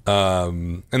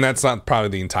 And that's not probably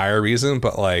the entire reason,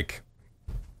 but like,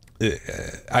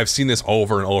 I've seen this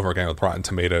over and over again with Rotten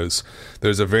Tomatoes.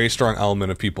 There's a very strong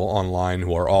element of people online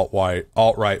who are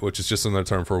alt-right, which is just another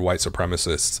term for white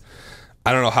supremacists.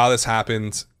 I don't know how this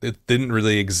happened. It didn't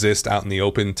really exist out in the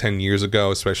open 10 years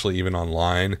ago, especially even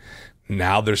online.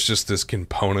 Now there's just this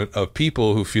component of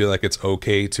people who feel like it's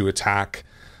okay to attack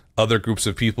other groups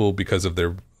of people because of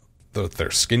their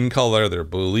skin color, their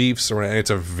beliefs, and it's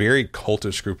a very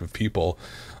cultish group of people.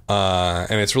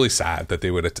 And it's really sad that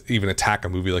they would even attack a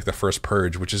movie like the first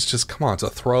Purge, which is just, come on, it's a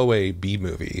throwaway B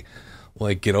movie.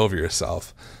 Like, get over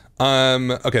yourself.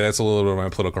 Okay, that's a little bit of my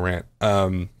political rant.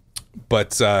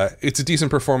 But it's a decent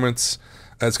performance.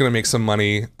 It's going to make some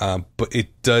money, but it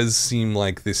does seem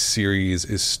like this series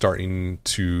is starting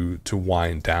to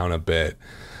wind down a bit.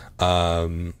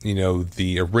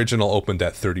 The original opened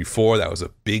at 34. That was a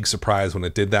big surprise when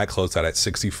it did that. Closed out at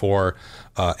 64.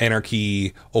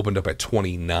 Anarchy opened up at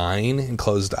 29 and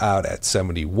closed out at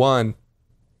 71.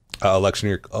 Election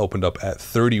Year opened up at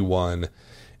 31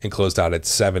 and closed out at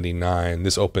 79.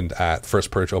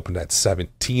 First Purge opened at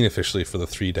 17 officially for the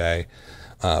 3-day,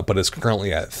 but it's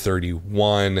currently at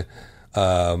 31.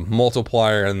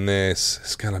 Multiplier in this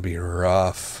is going to be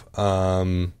rough.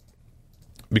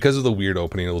 Because of the weird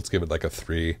opening, let's give it like a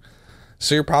 3.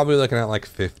 So you're probably looking at like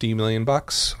 $50 million.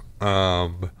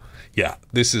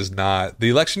 This is not... The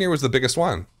Election Year was the biggest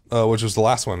one, which was the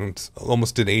last one. It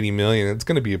almost did 80 million. It's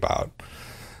going to be about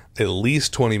at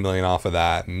least 20 million off of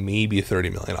that, maybe 30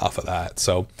 million off of that.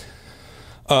 So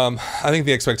I think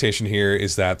the expectation here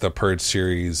is that the Purge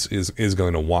series is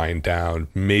going to wind down,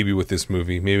 maybe with this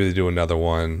movie. Maybe they do another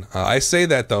one. I say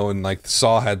that though, and like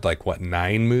Saw had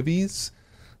 9 movies.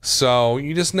 So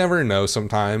you just never know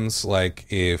sometimes. Like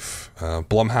if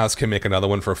Blumhouse can make another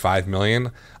one for 5 million,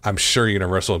 I'm sure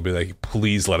Universal will be like,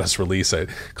 please let us release it,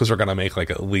 because we're going to make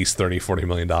at least $30-40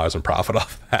 million in profit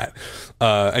off that.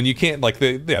 And you can't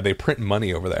they print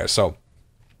money over there. So,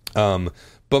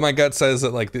 but my gut says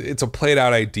that it's a played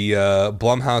out idea.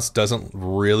 Blumhouse doesn't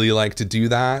really like to do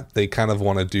that. They kind of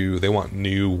they want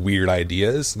new weird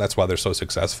ideas. And that's why they're so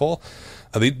successful.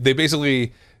 They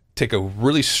basically take a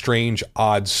really strange,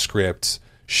 odd script,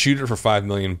 shoot it for $5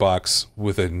 million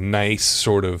with a nice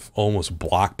sort of almost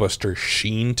blockbuster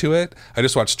sheen to it. I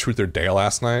just watched Truth or Dare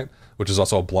last night, which is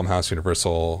also a Blumhouse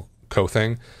Universal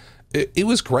co-thing. It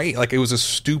was great. It was a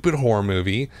stupid horror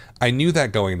movie. I knew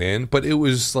that going in, but it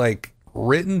was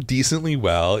written decently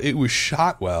well. It was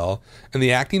shot well, and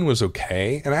the acting was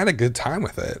okay, and I had a good time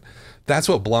with it. That's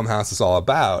what Blumhouse is all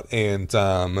about, and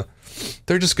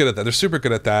they're just good at that. They're super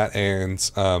good at that,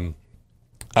 and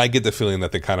I get the feeling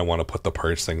that they kind of want to put the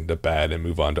Purge thing to bed and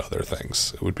move on to other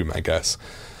things. It would be my guess,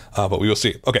 but we will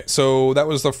see. Okay, so that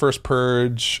was the first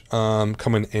Purge,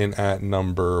 coming in at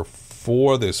number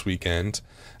 4 this weekend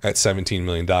at $17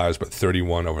 million, but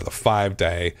 31 over the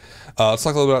 5-day. Let's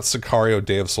talk a little bit about Sicario: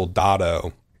 Day of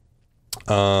Soldado.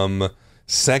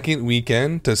 Second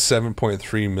weekend to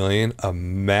 7.3 million, a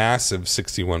massive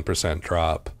 61%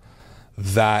 drop.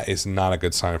 That is not a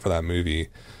good sign for that movie.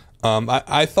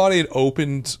 I thought it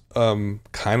opened kind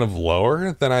of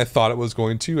lower than I thought it was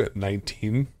going to at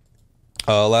 19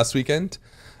 last weekend.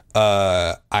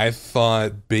 I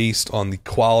thought, based on the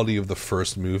quality of the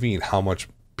first movie and how much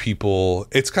people...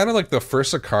 It's kind of like the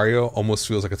first Sicario almost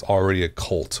feels like it's already a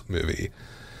cult movie.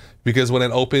 Because when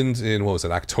it opened in,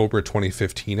 October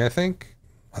 2015, I think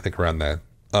around that,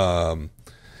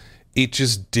 it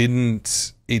just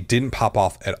didn't pop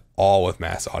off at all with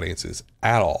mass audiences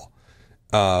at all.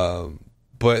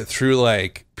 But through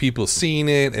people seeing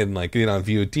it and getting on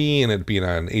VOD and it being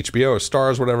on HBO or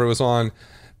Stars, whatever it was on,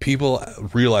 people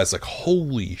realized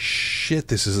holy shit,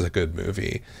 this is a good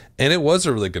movie. And it was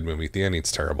a really good movie. The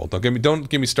ending's terrible. Don't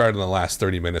get me started in the last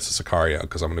 30 minutes of Sicario,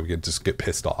 because I'm going to just get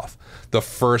pissed off. The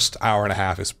first hour and a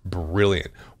half is brilliant.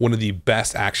 One of the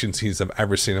best action scenes I've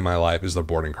ever seen in my life is the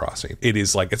boarding crossing. It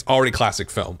is it's already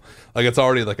classic film. It's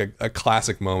already a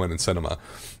classic moment in cinema.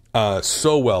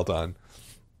 So well done.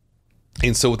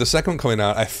 And so with the second one coming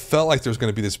out, I felt like there was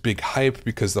going to be this big hype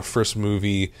because the first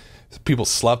movie, people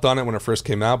slept on it when it first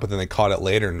came out, but then they caught it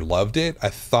later and loved it. I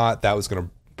thought that was going to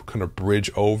kind of bridge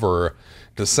over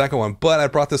to the second one, but I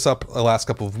brought this up the last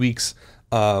couple of weeks.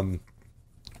 We're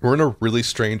in a really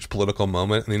strange political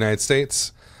moment in the United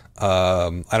States.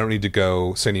 I don't need to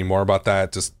go say any more about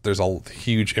that. Just there's a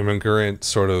huge immigrant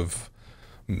sort of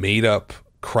made up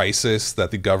crisis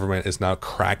that the government is now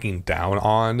cracking down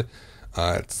on.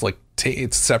 It's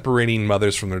it's separating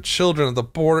mothers from their children at the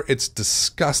border. It's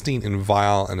disgusting and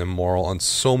vile and immoral on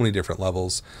so many different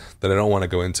levels that I don't want to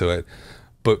go into it.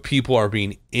 But people are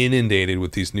being inundated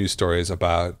with these news stories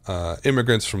about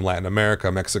immigrants from Latin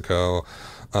America, Mexico,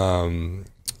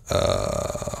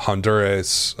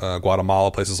 Honduras,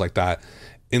 Guatemala, places like that.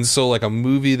 And so a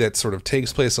movie that sort of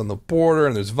takes place on the border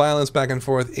and there's violence back and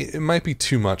forth, it might be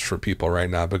too much for people right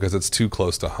now because it's too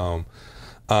close to home.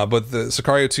 But the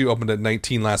Sicario 2 opened at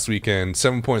 19 last weekend.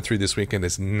 7.3 this weekend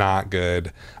is not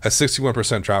good. A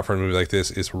 61% drop for a movie like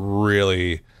this is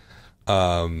really...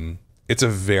 it's a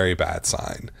very bad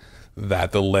sign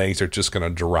that the legs are just going to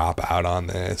drop out on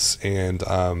this. And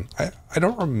I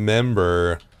don't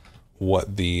remember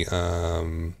what the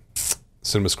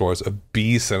cinema score is. A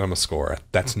B cinema score.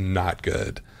 That's not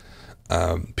good.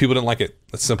 People didn't like it.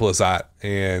 As simple as that.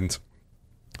 And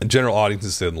general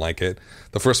audiences didn't like it.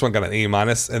 The first one got an A-,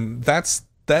 and that's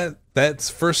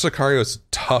first Sicario's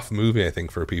tough movie, I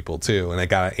think, for people too. And it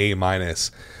got an A-.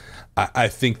 I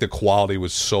think the quality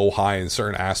was so high in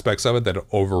certain aspects of it that it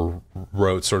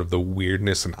overwrote sort of the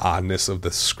weirdness and oddness of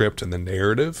the script and the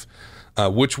narrative,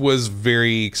 which was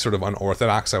very sort of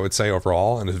unorthodox, I would say,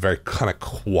 overall, and a very kind of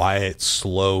quiet,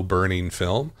 slow burning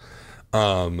film.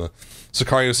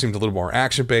 Sicario seemed a little more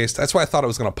action based. That's why I thought it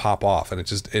was going to pop off, and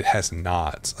it has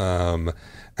not. And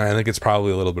I think it's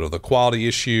probably a little bit of the quality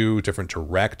issue, different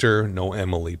director, no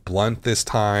Emily Blunt this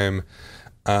time.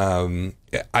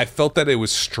 I felt that it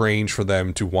was strange for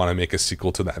them to want to make a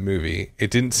sequel to that movie.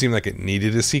 It didn't seem like it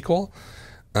needed a sequel.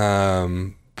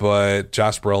 But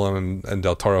Josh Brolin and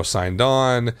Del Toro signed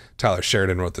on. Tyler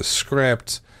Sheridan wrote the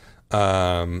script.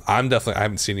 I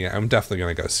haven't seen it yet. I'm definitely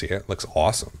going to go see it. It looks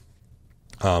awesome.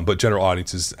 But general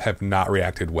audiences have not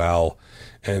reacted well.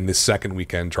 And the second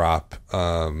weekend drop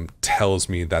tells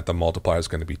me that the multiplier is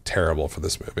going to be terrible for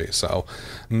this movie. So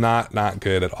not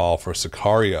good at all for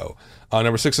Sicario.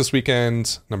 Number 6 this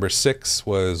weekend. Number 6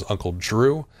 was Uncle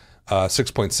Drew.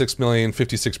 6.6 million,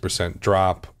 56%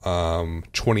 drop,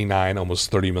 29,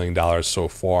 almost $30 million so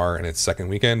far in its second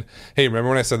weekend. Hey, remember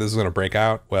when I said this was going to break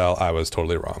out? Well, I was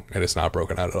totally wrong. It is not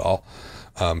broken out at all.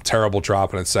 Terrible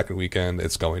drop in its second weekend.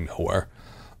 It's going nowhere.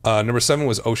 Number 7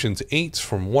 was Ocean's 8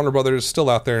 from Warner Brothers, still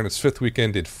out there in its fifth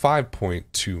weekend, did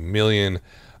 5.2 million,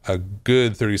 a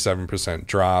good 37%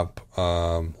 drop,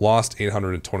 lost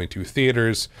 822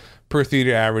 theaters. Per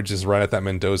theater average is right at that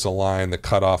Mendoza line, the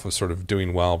cutoff of sort of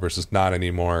doing well versus not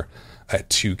anymore at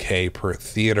 $2K per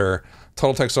theater.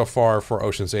 Total take so far for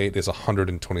Ocean's 8 is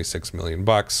 $126 million.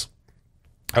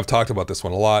 I've talked about this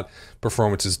one a lot.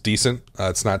 Performance is decent.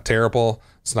 It's not terrible.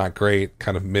 It's not great.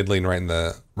 Kind of middling,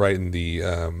 right in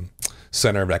the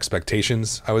center of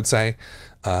expectations, I would say.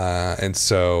 And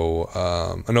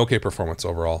so an okay performance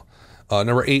overall.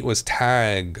 Number 8 was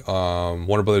Tag,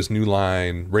 Warner Brothers' new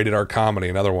line, rated R comedy,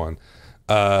 another one.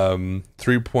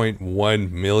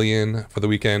 3.1 million for the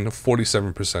weekend,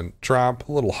 47% drop,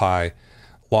 a little high.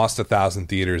 Lost 1,000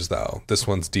 theaters though. This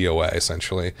one's DOA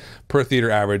essentially. Per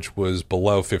theater average was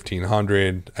below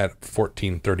 1,500 at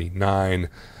 1,439.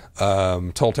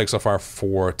 Total take so far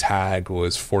for Tag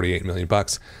was $48 million.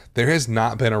 There has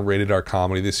not been a rated R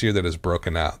comedy this year that has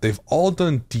broken out. They've all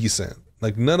done decent.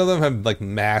 Like none of them have like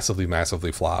massively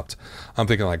flopped. I'm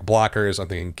thinking like Blockers. I'm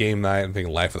thinking Game Night. I'm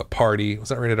thinking Life of the Party. Was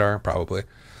that rated R? Probably.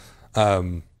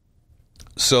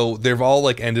 So they've all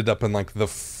like ended up in like the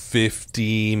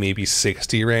 50, maybe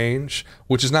 60 range,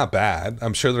 which is not bad.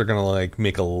 I'm sure they're gonna like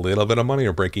make a little bit of money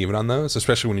or break even on those,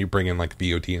 especially when you bring in like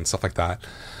VOD and stuff like that.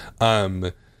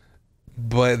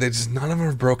 But they just none of them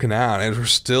have broken out, and we're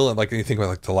still like you think about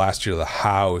like the last year, The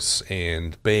House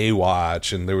and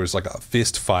Baywatch, and there was like a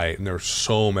fist fight, and there were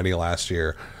so many last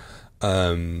year.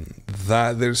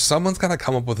 That there's someone's got to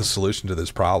come up with a solution to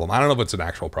this problem. I don't know if it's an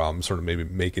actual problem, sort of maybe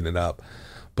making it up,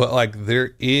 but like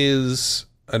there is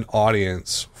an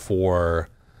audience for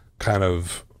kind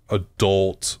of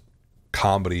adult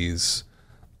comedies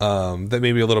that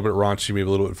may be a little bit raunchy, maybe a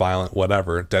little bit violent,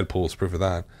 whatever. Deadpool is proof of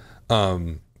that.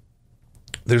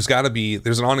 There's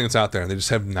an audience out there, and they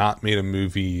just have not made a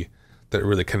movie that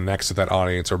really connects with that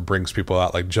audience or brings people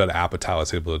out like Judd Apatow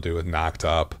was able to do with Knocked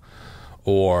Up,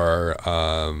 or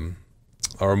a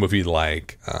movie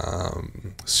like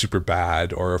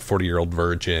Superbad or A 40-Year-Old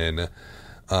Virgin.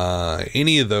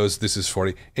 Any of those, This Is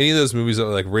 40, any of those movies that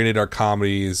are like rated R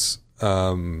comedies,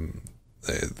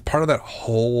 part of that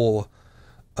whole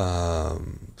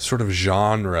sort of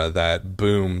genre that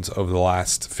boomed over the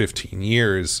last 15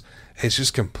 years, it's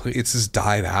just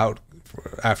died out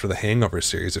after the Hangover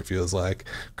series, it feels like.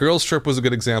 Girls Trip was a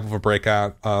good example of a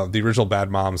breakout. The original Bad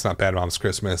Moms, not Bad Moms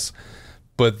Christmas,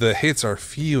 but the hits are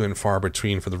few and far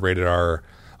between for the rated R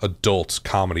adult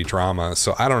comedy drama.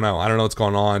 So I don't know what's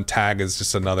going on. Tag is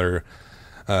just another,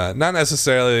 not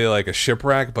necessarily like a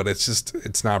shipwreck, but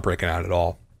it's not breaking out at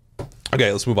all. Okay,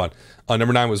 let's move on.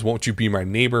 Number 9 was Won't You Be My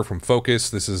Neighbor from Focus.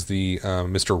 This is the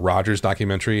Mr. Rogers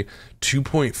documentary.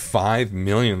 2.5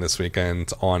 million this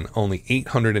weekend on only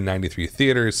 893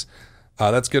 theaters.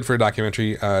 That's good for a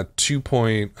documentary.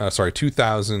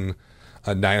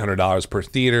 $2,900 per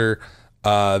theater.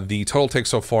 The total take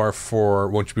so far for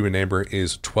Won't You Be My Neighbor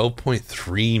is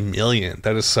 12.3 million.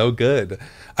 That is so good.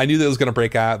 I knew that it was going to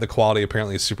break out. The quality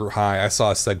apparently is super high. I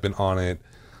saw a segment on it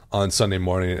on Sunday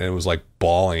morning, and it was like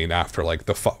bawling after like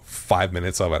the 5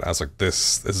 minutes of it. I was like,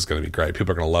 this is going to be great.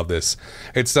 People are going to love this.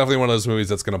 It's definitely one of those movies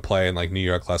that's going to play in like New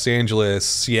York, Los Angeles,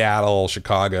 Seattle,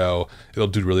 Chicago. It'll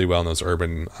do really well in those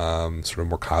urban, sort of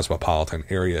more cosmopolitan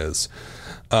areas.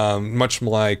 Much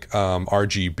like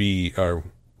RGB, or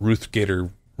Ruth Bader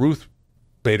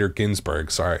Ginsburg,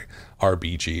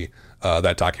 RBG.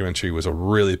 That documentary was a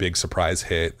really big surprise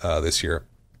hit this year.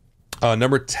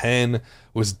 Number 10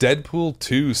 was Deadpool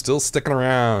 2, still sticking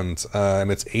around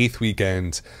in its 8th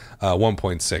weekend,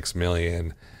 1.6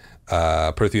 million.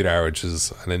 Per theater average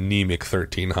is an anemic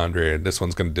 1,300. This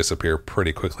one's going to disappear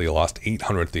pretty quickly. Lost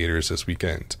 800 theaters this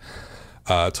weekend.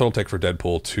 Total take for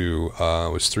Deadpool 2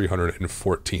 was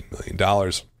 $314 million.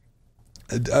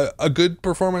 A good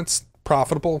performance,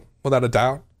 profitable without a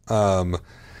doubt.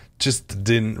 Just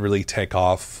didn't really take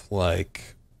off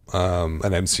like an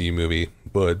MCU movie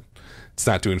would. It's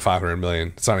not doing 500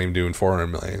 million. It's not even doing 400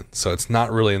 million. So it's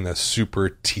not really in the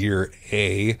super tier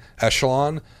A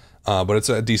echelon. But it's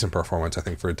a decent performance, I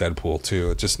think, for Deadpool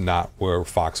 2. It's just not where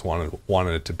Fox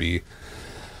wanted it to be.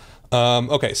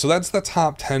 Okay, so that's the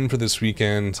top 10 for this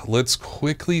weekend. Let's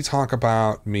quickly talk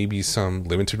about maybe some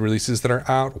limited releases that are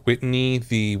out. Whitney,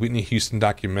 the Whitney Houston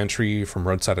documentary from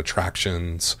Roadside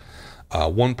Attractions,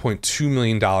 $1.2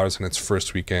 million in its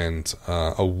first weekend.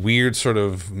 A weird sort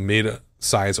of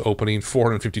mid-size opening,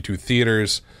 452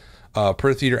 theaters.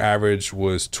 Per theater average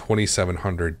was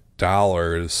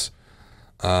 $2,700.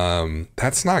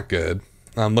 That's not good.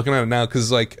 I'm looking at it now because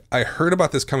like I heard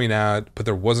about this coming out, but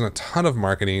there wasn't a ton of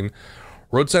marketing.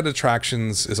 Roadside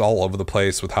Attractions is all over the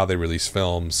place with how they release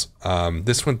films.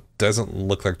 This one doesn't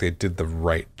look like they did the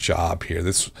right job here.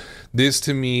 This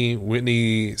to me,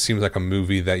 Whitney seems like a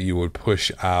movie that you would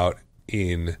push out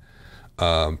in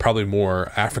probably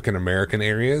more African American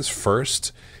areas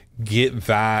first, get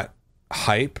that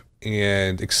hype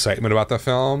and excitement about the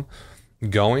film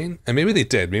going, and maybe they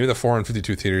did. Maybe the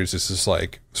 452 theaters is just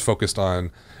like focused on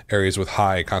areas with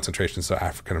high concentrations of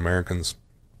African Americans,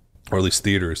 or at least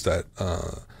theaters that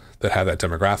have that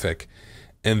demographic,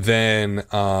 and then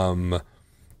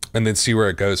see where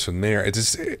it goes from there.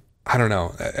 I don't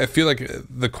know. I feel like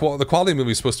the quality of the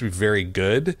movie is supposed to be very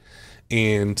good,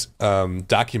 and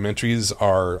documentaries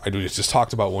are. I just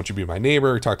talked about Won't You Be My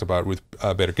Neighbor. Talked about Ruth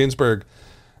Bader Ginsburg.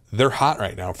 They're hot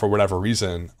right now for whatever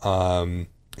reason.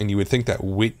 And you would think that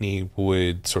Whitney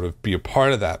would sort of be a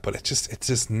part of that, but it's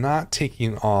just not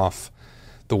taking off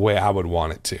the way I would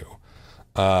want it to.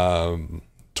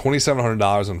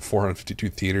 $2,700 in 452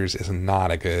 theaters is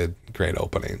not a great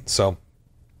opening. So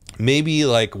maybe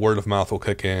like word of mouth will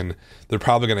kick in. They're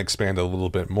probably going to expand it a little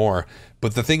bit more.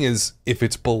 But the thing is, if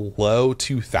it's below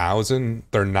 2,000,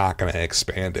 they're not going to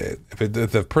expand it. If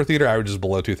the per theater average is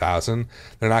below 2,000,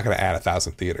 they're not going to add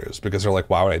 1,000 theaters because they're like,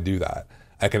 why would I do that?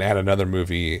 I can add another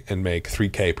movie and make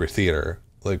 $3,000 per theater.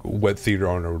 Like, what theater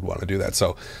owner would want to do that?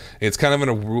 So it's kind of in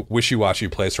a wishy-washy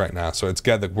place right now. So it's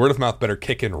got the word of mouth better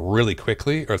kick in really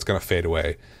quickly, or it's going to fade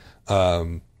away.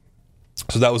 So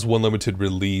that was one limited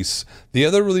release. The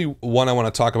other really one I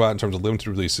want to talk about in terms of limited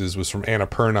releases was from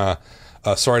Annapurna.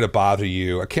 Sorry to Bother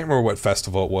You. I can't remember what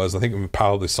festival it was. I think it was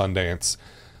probably Sundance.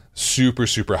 Super,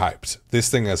 super hyped. This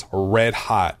thing is red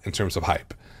hot in terms of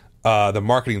hype. The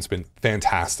marketing's been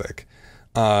fantastic.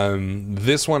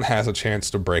 This one has a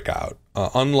chance to break out.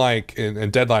 Unlike,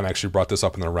 and Deadline actually brought this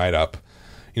up in their write-up,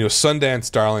 Sundance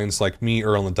darlings like Me,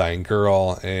 Earl and the Dying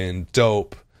Girl, and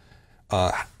Dope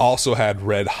also had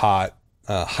red hot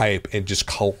hype and just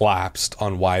collapsed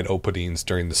on wide openings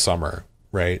during the summer,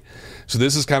 right? So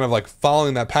this is kind of like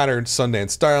following that pattern.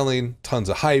 Sundance darling, tons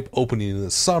of hype, opening in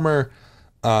the summer.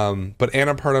 But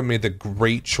Annapurna made the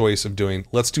great choice of doing,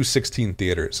 let's do 16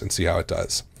 theaters and see how it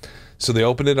does. So they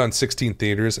opened it on 16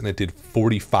 theaters and it did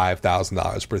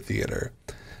 $45,000 per theater.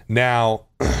 Now,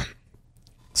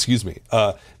 excuse me.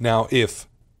 Now, if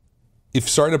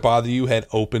Sorry to Bother You had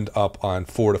opened up on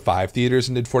 4 to 5 theaters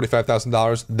and did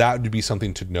 $45,000, that would be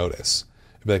something to notice.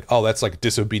 It'd be like, oh, that's like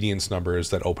Disobedience numbers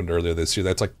that opened earlier this year.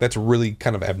 That's really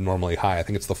kind of abnormally high. I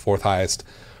think it's the 4th highest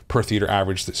per theater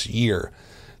average this year.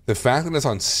 The fact that it's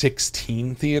on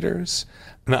 16 theaters,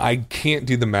 and I can't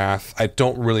do the math. I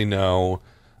don't really know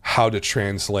how to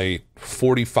translate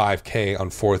 $45,000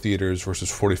 on 4 theaters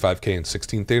versus $45,000 in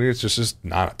 16 theaters. There's just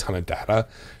not a ton of data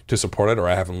to support it, or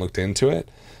I haven't looked into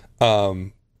it.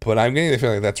 But I'm getting the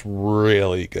feeling that's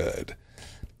really good.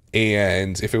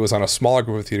 And if it was on a smaller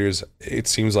group of theaters, it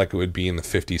seems like it would be in the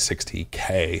 $50,000,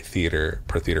 $60,000 theater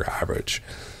per theater average.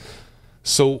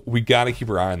 So we got to keep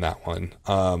our eye on that one.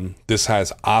 This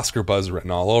has Oscar buzz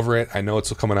written all over it. I know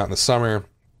it's coming out in the summer,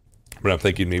 but I'm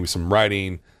thinking maybe some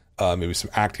writing, maybe some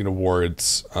acting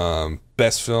awards,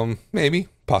 best film, maybe,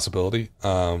 possibility.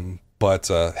 But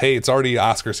hey, it's already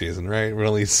Oscar season, right? We're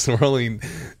only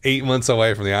 8 months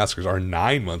away from the Oscars, or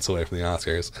 9 months away from the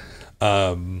Oscars.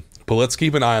 But let's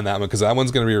keep an eye on that one, because that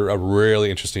one's going to be a really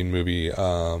interesting movie,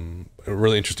 a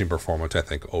really interesting performance, I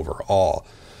think, overall.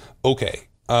 Okay.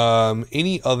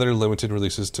 Any other limited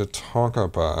releases to talk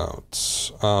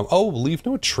about? Leave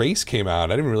No Trace came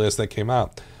out. I didn't realize that came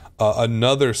out.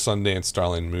 another Sundance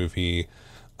Darling movie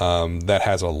that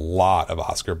has a lot of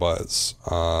Oscar buzz.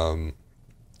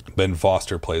 Ben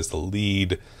Foster plays the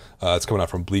lead. It's coming out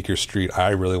from Bleecker Street. I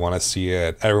really want to see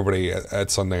it. Everybody at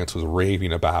Sundance was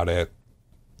raving about it.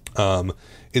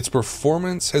 Its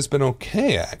performance has been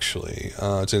okay, actually.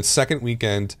 It's its second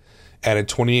weekend, added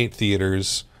 28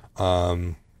 theaters.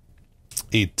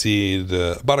 It did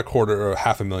about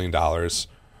 $250,000.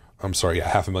 I'm sorry,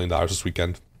 yeah, $500,000 this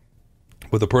weekend.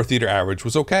 But the per theater average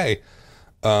was okay.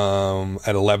 At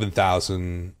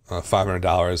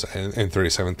 $11,500 and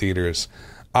 37 theaters.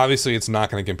 Obviously, it's not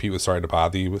going to compete with Sorry to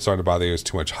Bother You. Sorry to Bother You has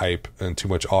too much hype and too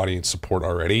much audience support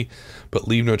already. But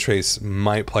Leave No Trace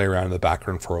might play around in the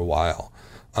background for a while.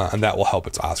 And that will help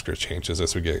its Oscar changes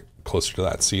as we get closer to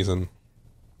that season.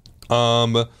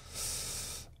 Okay,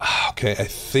 I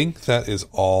think that is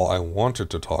all I wanted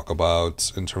to talk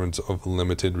about in terms of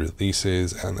limited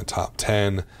releases and the top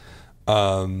 10.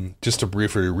 Just to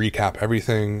briefly recap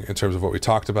everything in terms of what we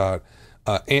talked about.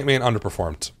 Ant-Man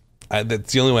underperformed.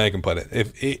 That's the only way I can put it.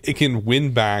 If it can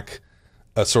win back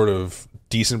a sort of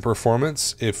decent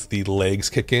performance if the legs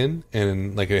kick in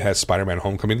and like it has Spider-Man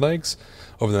Homecoming legs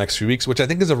over the next few weeks, which I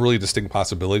think is a really distinct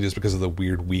possibility just because of the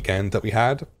weird weekend that we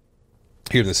had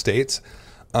here in the States.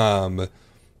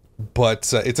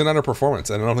 But it's an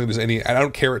underperformance, and I don't think there's any. I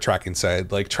don't care what tracking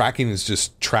said. Like, tracking is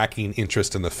just tracking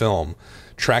interest in the film.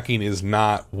 Tracking is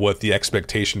not what the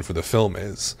expectation for the film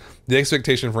is. The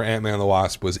expectation for Ant-Man and the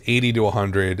Wasp was 80 to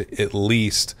 100, at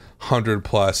least 100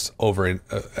 plus over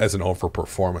as an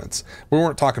overperformance. We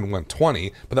weren't talking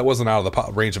 120, but that wasn't out of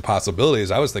the range of possibilities.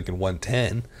 I was thinking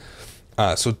 110.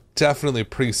 So definitely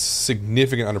pretty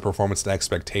significant underperformance to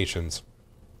expectations.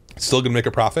 Still gonna make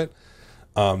a profit.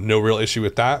 No real issue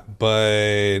with that,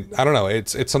 but I don't know.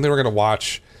 It's something we're going to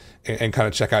watch and kind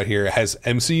of check out here. Has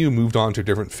MCU moved on to a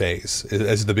different phase?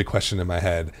 Is the big question in my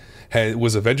head.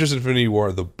 Was Avengers Infinity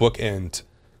War the bookend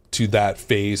to that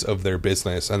phase of their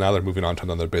business, and now they're moving on to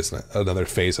another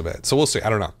phase of it? So we'll see. I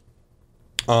don't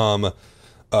know.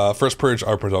 First Purge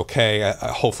was okay.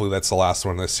 Hopefully that's the last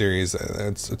one in this series.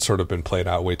 It's sort of been played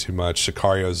out way too much.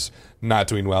 Sicario's not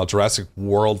doing well. Jurassic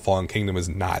World Fallen Kingdom is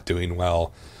not doing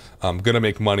well. Gonna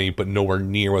make money, but nowhere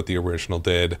near what the original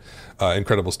did.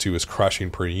 Incredibles 2 is crushing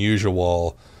per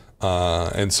usual,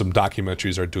 and some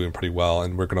documentaries are doing pretty well,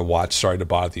 and we're gonna watch Sorry to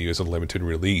Bother You as a limited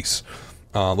release.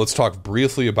 Let's talk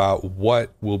briefly about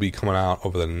what will be coming out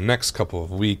over the next couple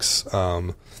of weeks.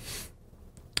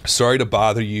 Sorry to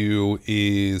Bother You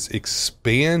is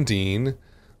expanding.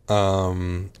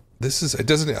 Fucking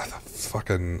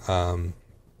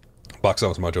Box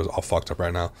Office Mojo is all fucked up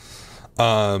right now.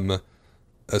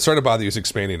 Sorry to Bother You is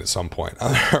expanding at some point.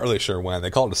 I'm not really sure when.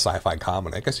 They call it a sci-fi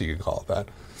comedy. I guess you could call it that.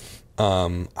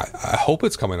 I hope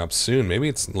it's coming up soon. Maybe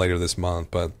it's later this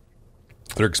month, but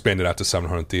they're expanded out to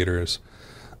 700 theaters.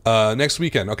 Next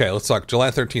weekend. Okay, let's talk July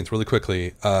 13th really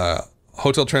quickly.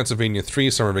 Hotel Transylvania 3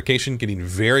 Summer Vacation getting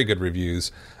very good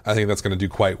reviews. I think that's going to do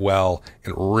quite well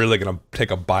and really going to take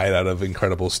a bite out of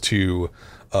Incredibles 2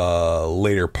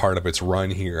 later part of its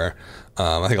run here.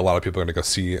 I think a lot of people are going to go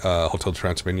see Hotel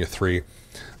Transylvania 3.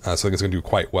 So I think it's going to do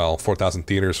quite well. 4,000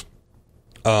 theaters.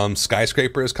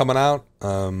 Skyscraper is coming out.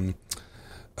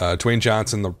 Dwayne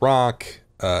Johnson, The Rock.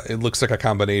 It looks like a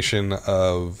combination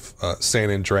of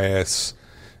San Andreas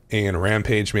and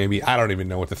Rampage, maybe. I don't even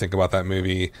know what to think about that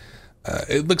movie.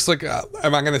 It looks like,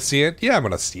 am I going to see it? Yeah, I'm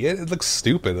going to see it. It looks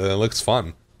stupid. It looks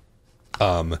fun.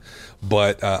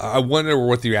 But I wonder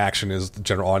what the reaction is, the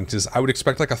general audience is. I would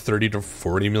expect like a $30 to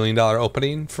 $40 million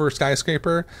opening for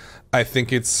Skyscraper. I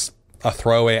think it's a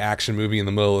throwaway action movie in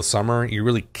the middle of the summer. You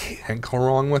really can't go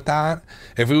wrong with that.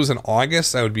 If it was in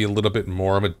August, I would be a little bit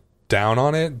more of a down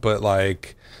on it. But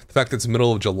like the fact that it's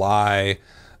middle of July,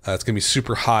 it's going to be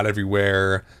super hot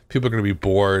everywhere. People are going to be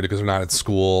bored because they're not at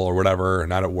school or whatever, or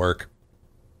not at work.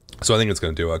 So I think it's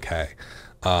going to do okay.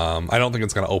 I don't think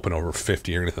it's going to open over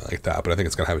 50 or anything like that, but I think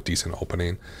it's going to have a decent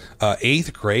opening.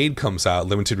 8th Grade comes out,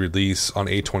 limited release on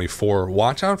A24.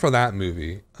 Watch out for that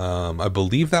movie. I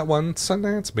believe that one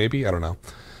Sundance, maybe, I don't know.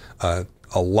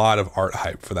 A lot of art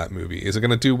hype for that movie. Is it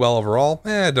going to do well overall?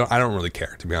 I don't really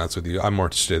care, to be honest with you. I'm more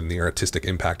interested in the artistic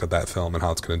impact of that film and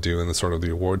how it's going to do in the sort of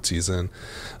the award season.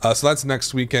 So that's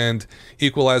next weekend.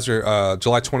 Equalizer,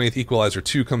 July 20th, Equalizer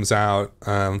 2 comes out.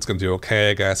 It's going to do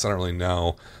okay, I guess. I don't really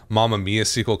know. Mamma Mia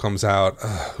sequel comes out.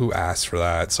 Who asked for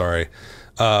that? Sorry.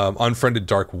 Unfriended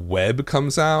Dark Web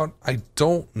comes out. I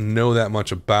don't know that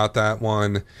much about that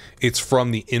one. It's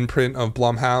from the imprint of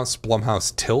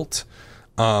Blumhouse Tilt.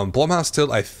 Blumhouse Tilt,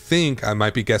 I think, I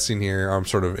might be guessing here, I'm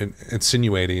sort of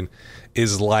insinuating,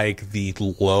 is like the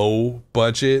low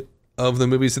budget of the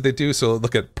movies that they do. So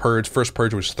look at Purge. First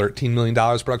Purge was $13 million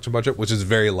production budget, which is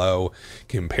very low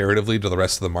comparatively to the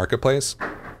rest of the marketplace.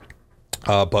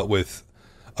 But with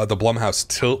the Blumhouse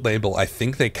Tilt label, I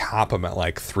think they cap them at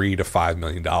like $3 to $5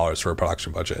 million for a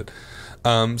production budget.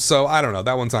 So I don't know.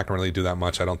 That one's not going to really do that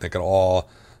much, I don't think, at all.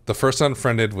 The first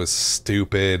Unfriended was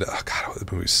stupid. Oh, God,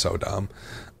 the movie's so dumb.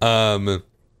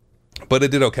 But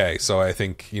it did okay. So I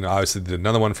think, obviously did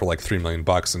another one for like $3 million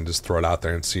and just throw it out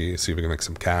there and see if we can make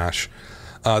some cash.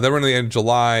 Then we're in the end of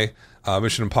July.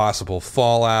 Mission Impossible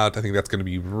Fallout. I think that's going to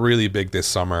be really big this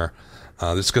summer.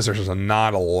 Just because there's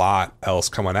not a lot else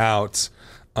coming out.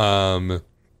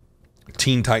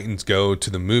 Teen Titans Go to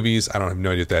the movies. I don't have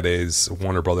no idea what that is.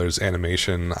 Warner Brothers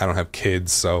Animation. I don't have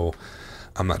kids, so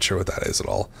I'm not sure what that is at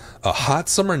all. Hot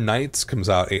Summer Nights comes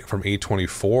out from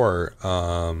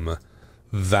A24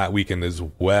 that weekend as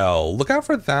well. Look out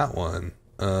for that one.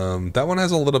 That one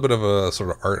has a little bit of a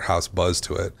sort of art house buzz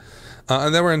to it.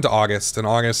 And then we're into August, and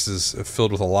August is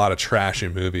filled with a lot of trashy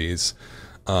movies.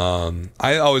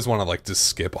 I always want to like just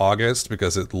skip August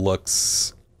because it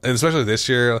looks, and especially this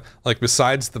year, like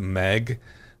besides the Meg,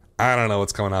 I don't know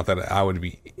what's coming out that I would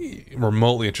be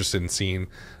remotely interested in seeing.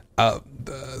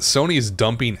 Sony is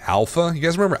dumping Alpha. You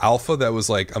guys remember Alpha? That was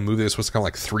like a movie that was supposed to come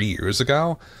like 3 years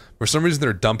ago. For some reason,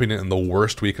 they're dumping it in the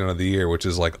worst weekend of the year, which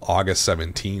is like August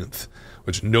 17th,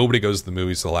 which nobody goes to the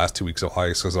movies the last 2 weeks of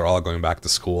August because they're all going back to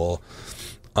school,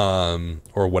 or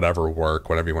whatever, work,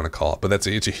 whatever you want to call it. But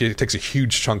it takes a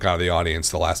huge chunk out of the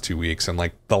audience the last 2 weeks. And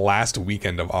like the last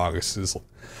weekend of August is,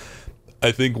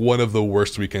 I think, one of the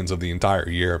worst weekends of the entire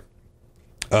year.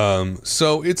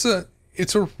 So it's a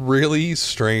really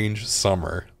strange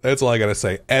summer. That's all I gotta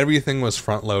say. Everything was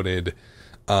front loaded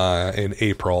in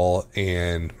April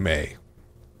and May,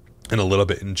 and a little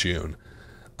bit in June.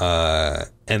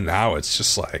 And now it's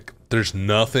just like there's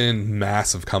nothing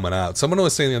massive coming out. Someone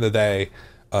was saying the other day,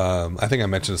 I think I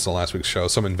mentioned this in last week's show,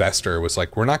 some investor was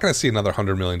like, we're not going to see another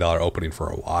 $100 million opening for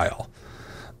a while.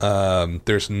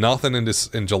 There's nothing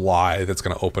in July that's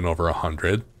going to open over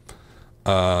 100.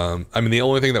 I mean, the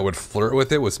only thing that would flirt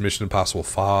with it was Mission Impossible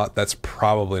Fallout. That's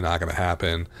probably not going to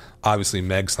happen. Obviously,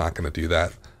 Meg's not going to do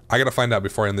that. I got to find out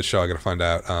before I end the show. I got to find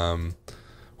out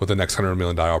what the next $100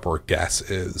 million upward guess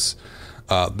is.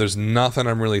 There's nothing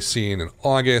I'm really seeing in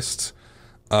August.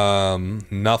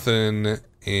 Nothing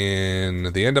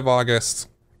in the end of August.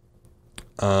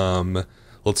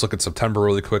 Let's look at September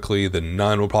really quickly. The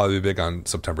Nun will probably be big on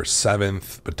September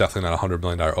 7th, but definitely not a $100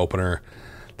 million opener.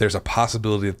 There's a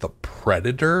possibility that The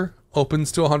Predator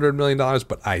opens to $100 million,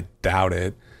 but I doubt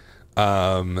it.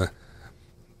 Come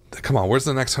on, where's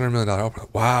the next $100 million opener?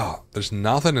 Wow, there's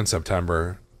nothing in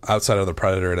September outside of The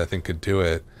Predator that I think could do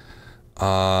it.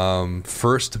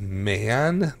 First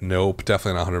Man, nope,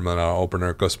 definitely not $100 million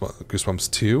opener.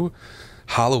 Goosebumps 2.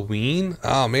 Halloween,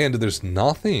 oh man, dude, there's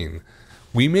nothing.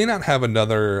 We may not have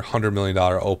another $100 million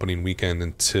opening weekend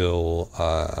until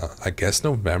I guess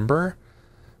November.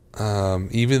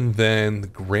 Even then, The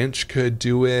Grinch could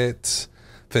do it.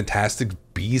 Fantastic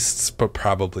Beasts, but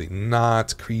probably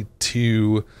not. Creed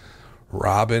 2,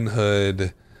 Robin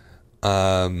Hood.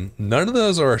 None of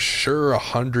those are a sure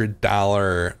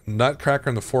 $100. Nutcracker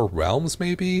in the Four Realms,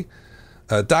 maybe.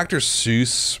 Dr.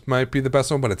 Seuss might be the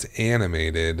best one, but it's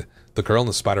animated. The Girl in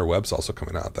the Spider Web's also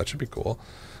coming out. That should be cool.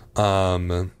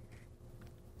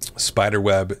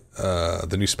 Spiderweb,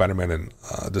 the new Spider-Man in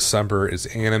December, is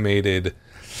animated.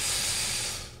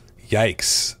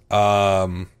 Yikes.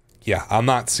 Yeah, I'm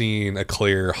not seeing a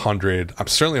clear 100. I'm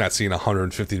certainly not seeing a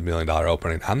 $150 million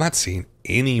opening. I'm not seeing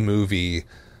any movie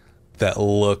that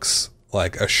looks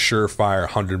like a surefire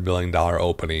 $100 million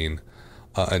opening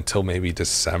until maybe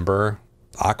December.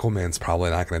 Aquaman's probably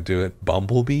not going to do it.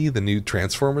 Bumblebee, the new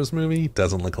Transformers movie,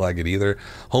 doesn't look like it either.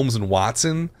 Holmes and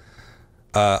Watson.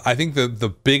 I think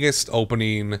the biggest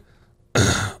opening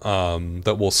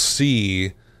that we'll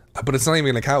see, but it's not even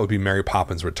going to count, would be Mary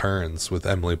Poppins Returns with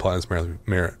Emily Blunt's Mary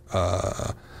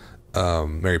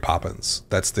Poppins.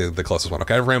 That's the closest one.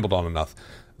 Okay, I've rambled on enough.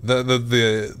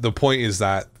 The point is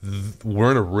that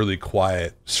we're in a really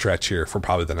quiet stretch here for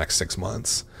probably the next 6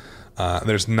 months.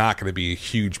 There's not going to be a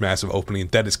huge, massive opening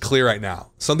that is clear right now.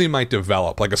 Something might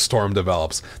develop, like a storm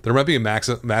develops. There might be a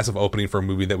massive opening for a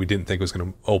movie that we didn't think was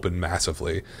going to open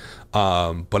massively.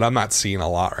 But I'm not seeing a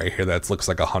lot right here that looks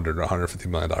like a $100 or $150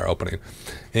 million opening.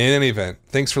 In any event,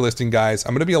 thanks for listening, guys.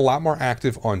 I'm going to be a lot more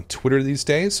active on Twitter these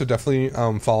days, so definitely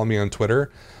follow me on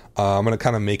Twitter. I'm going to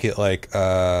kind of make it like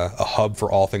a hub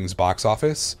for all things box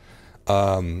office.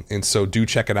 And so do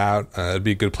check it out. It'd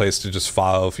be a good place to just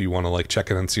follow if you want to like check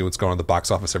it and see what's going on at the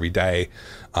box office every day.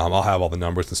 I'll have all the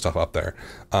numbers and stuff up there.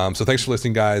 So thanks for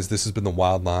listening, guys. This has been the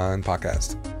Wildline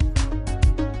Podcast.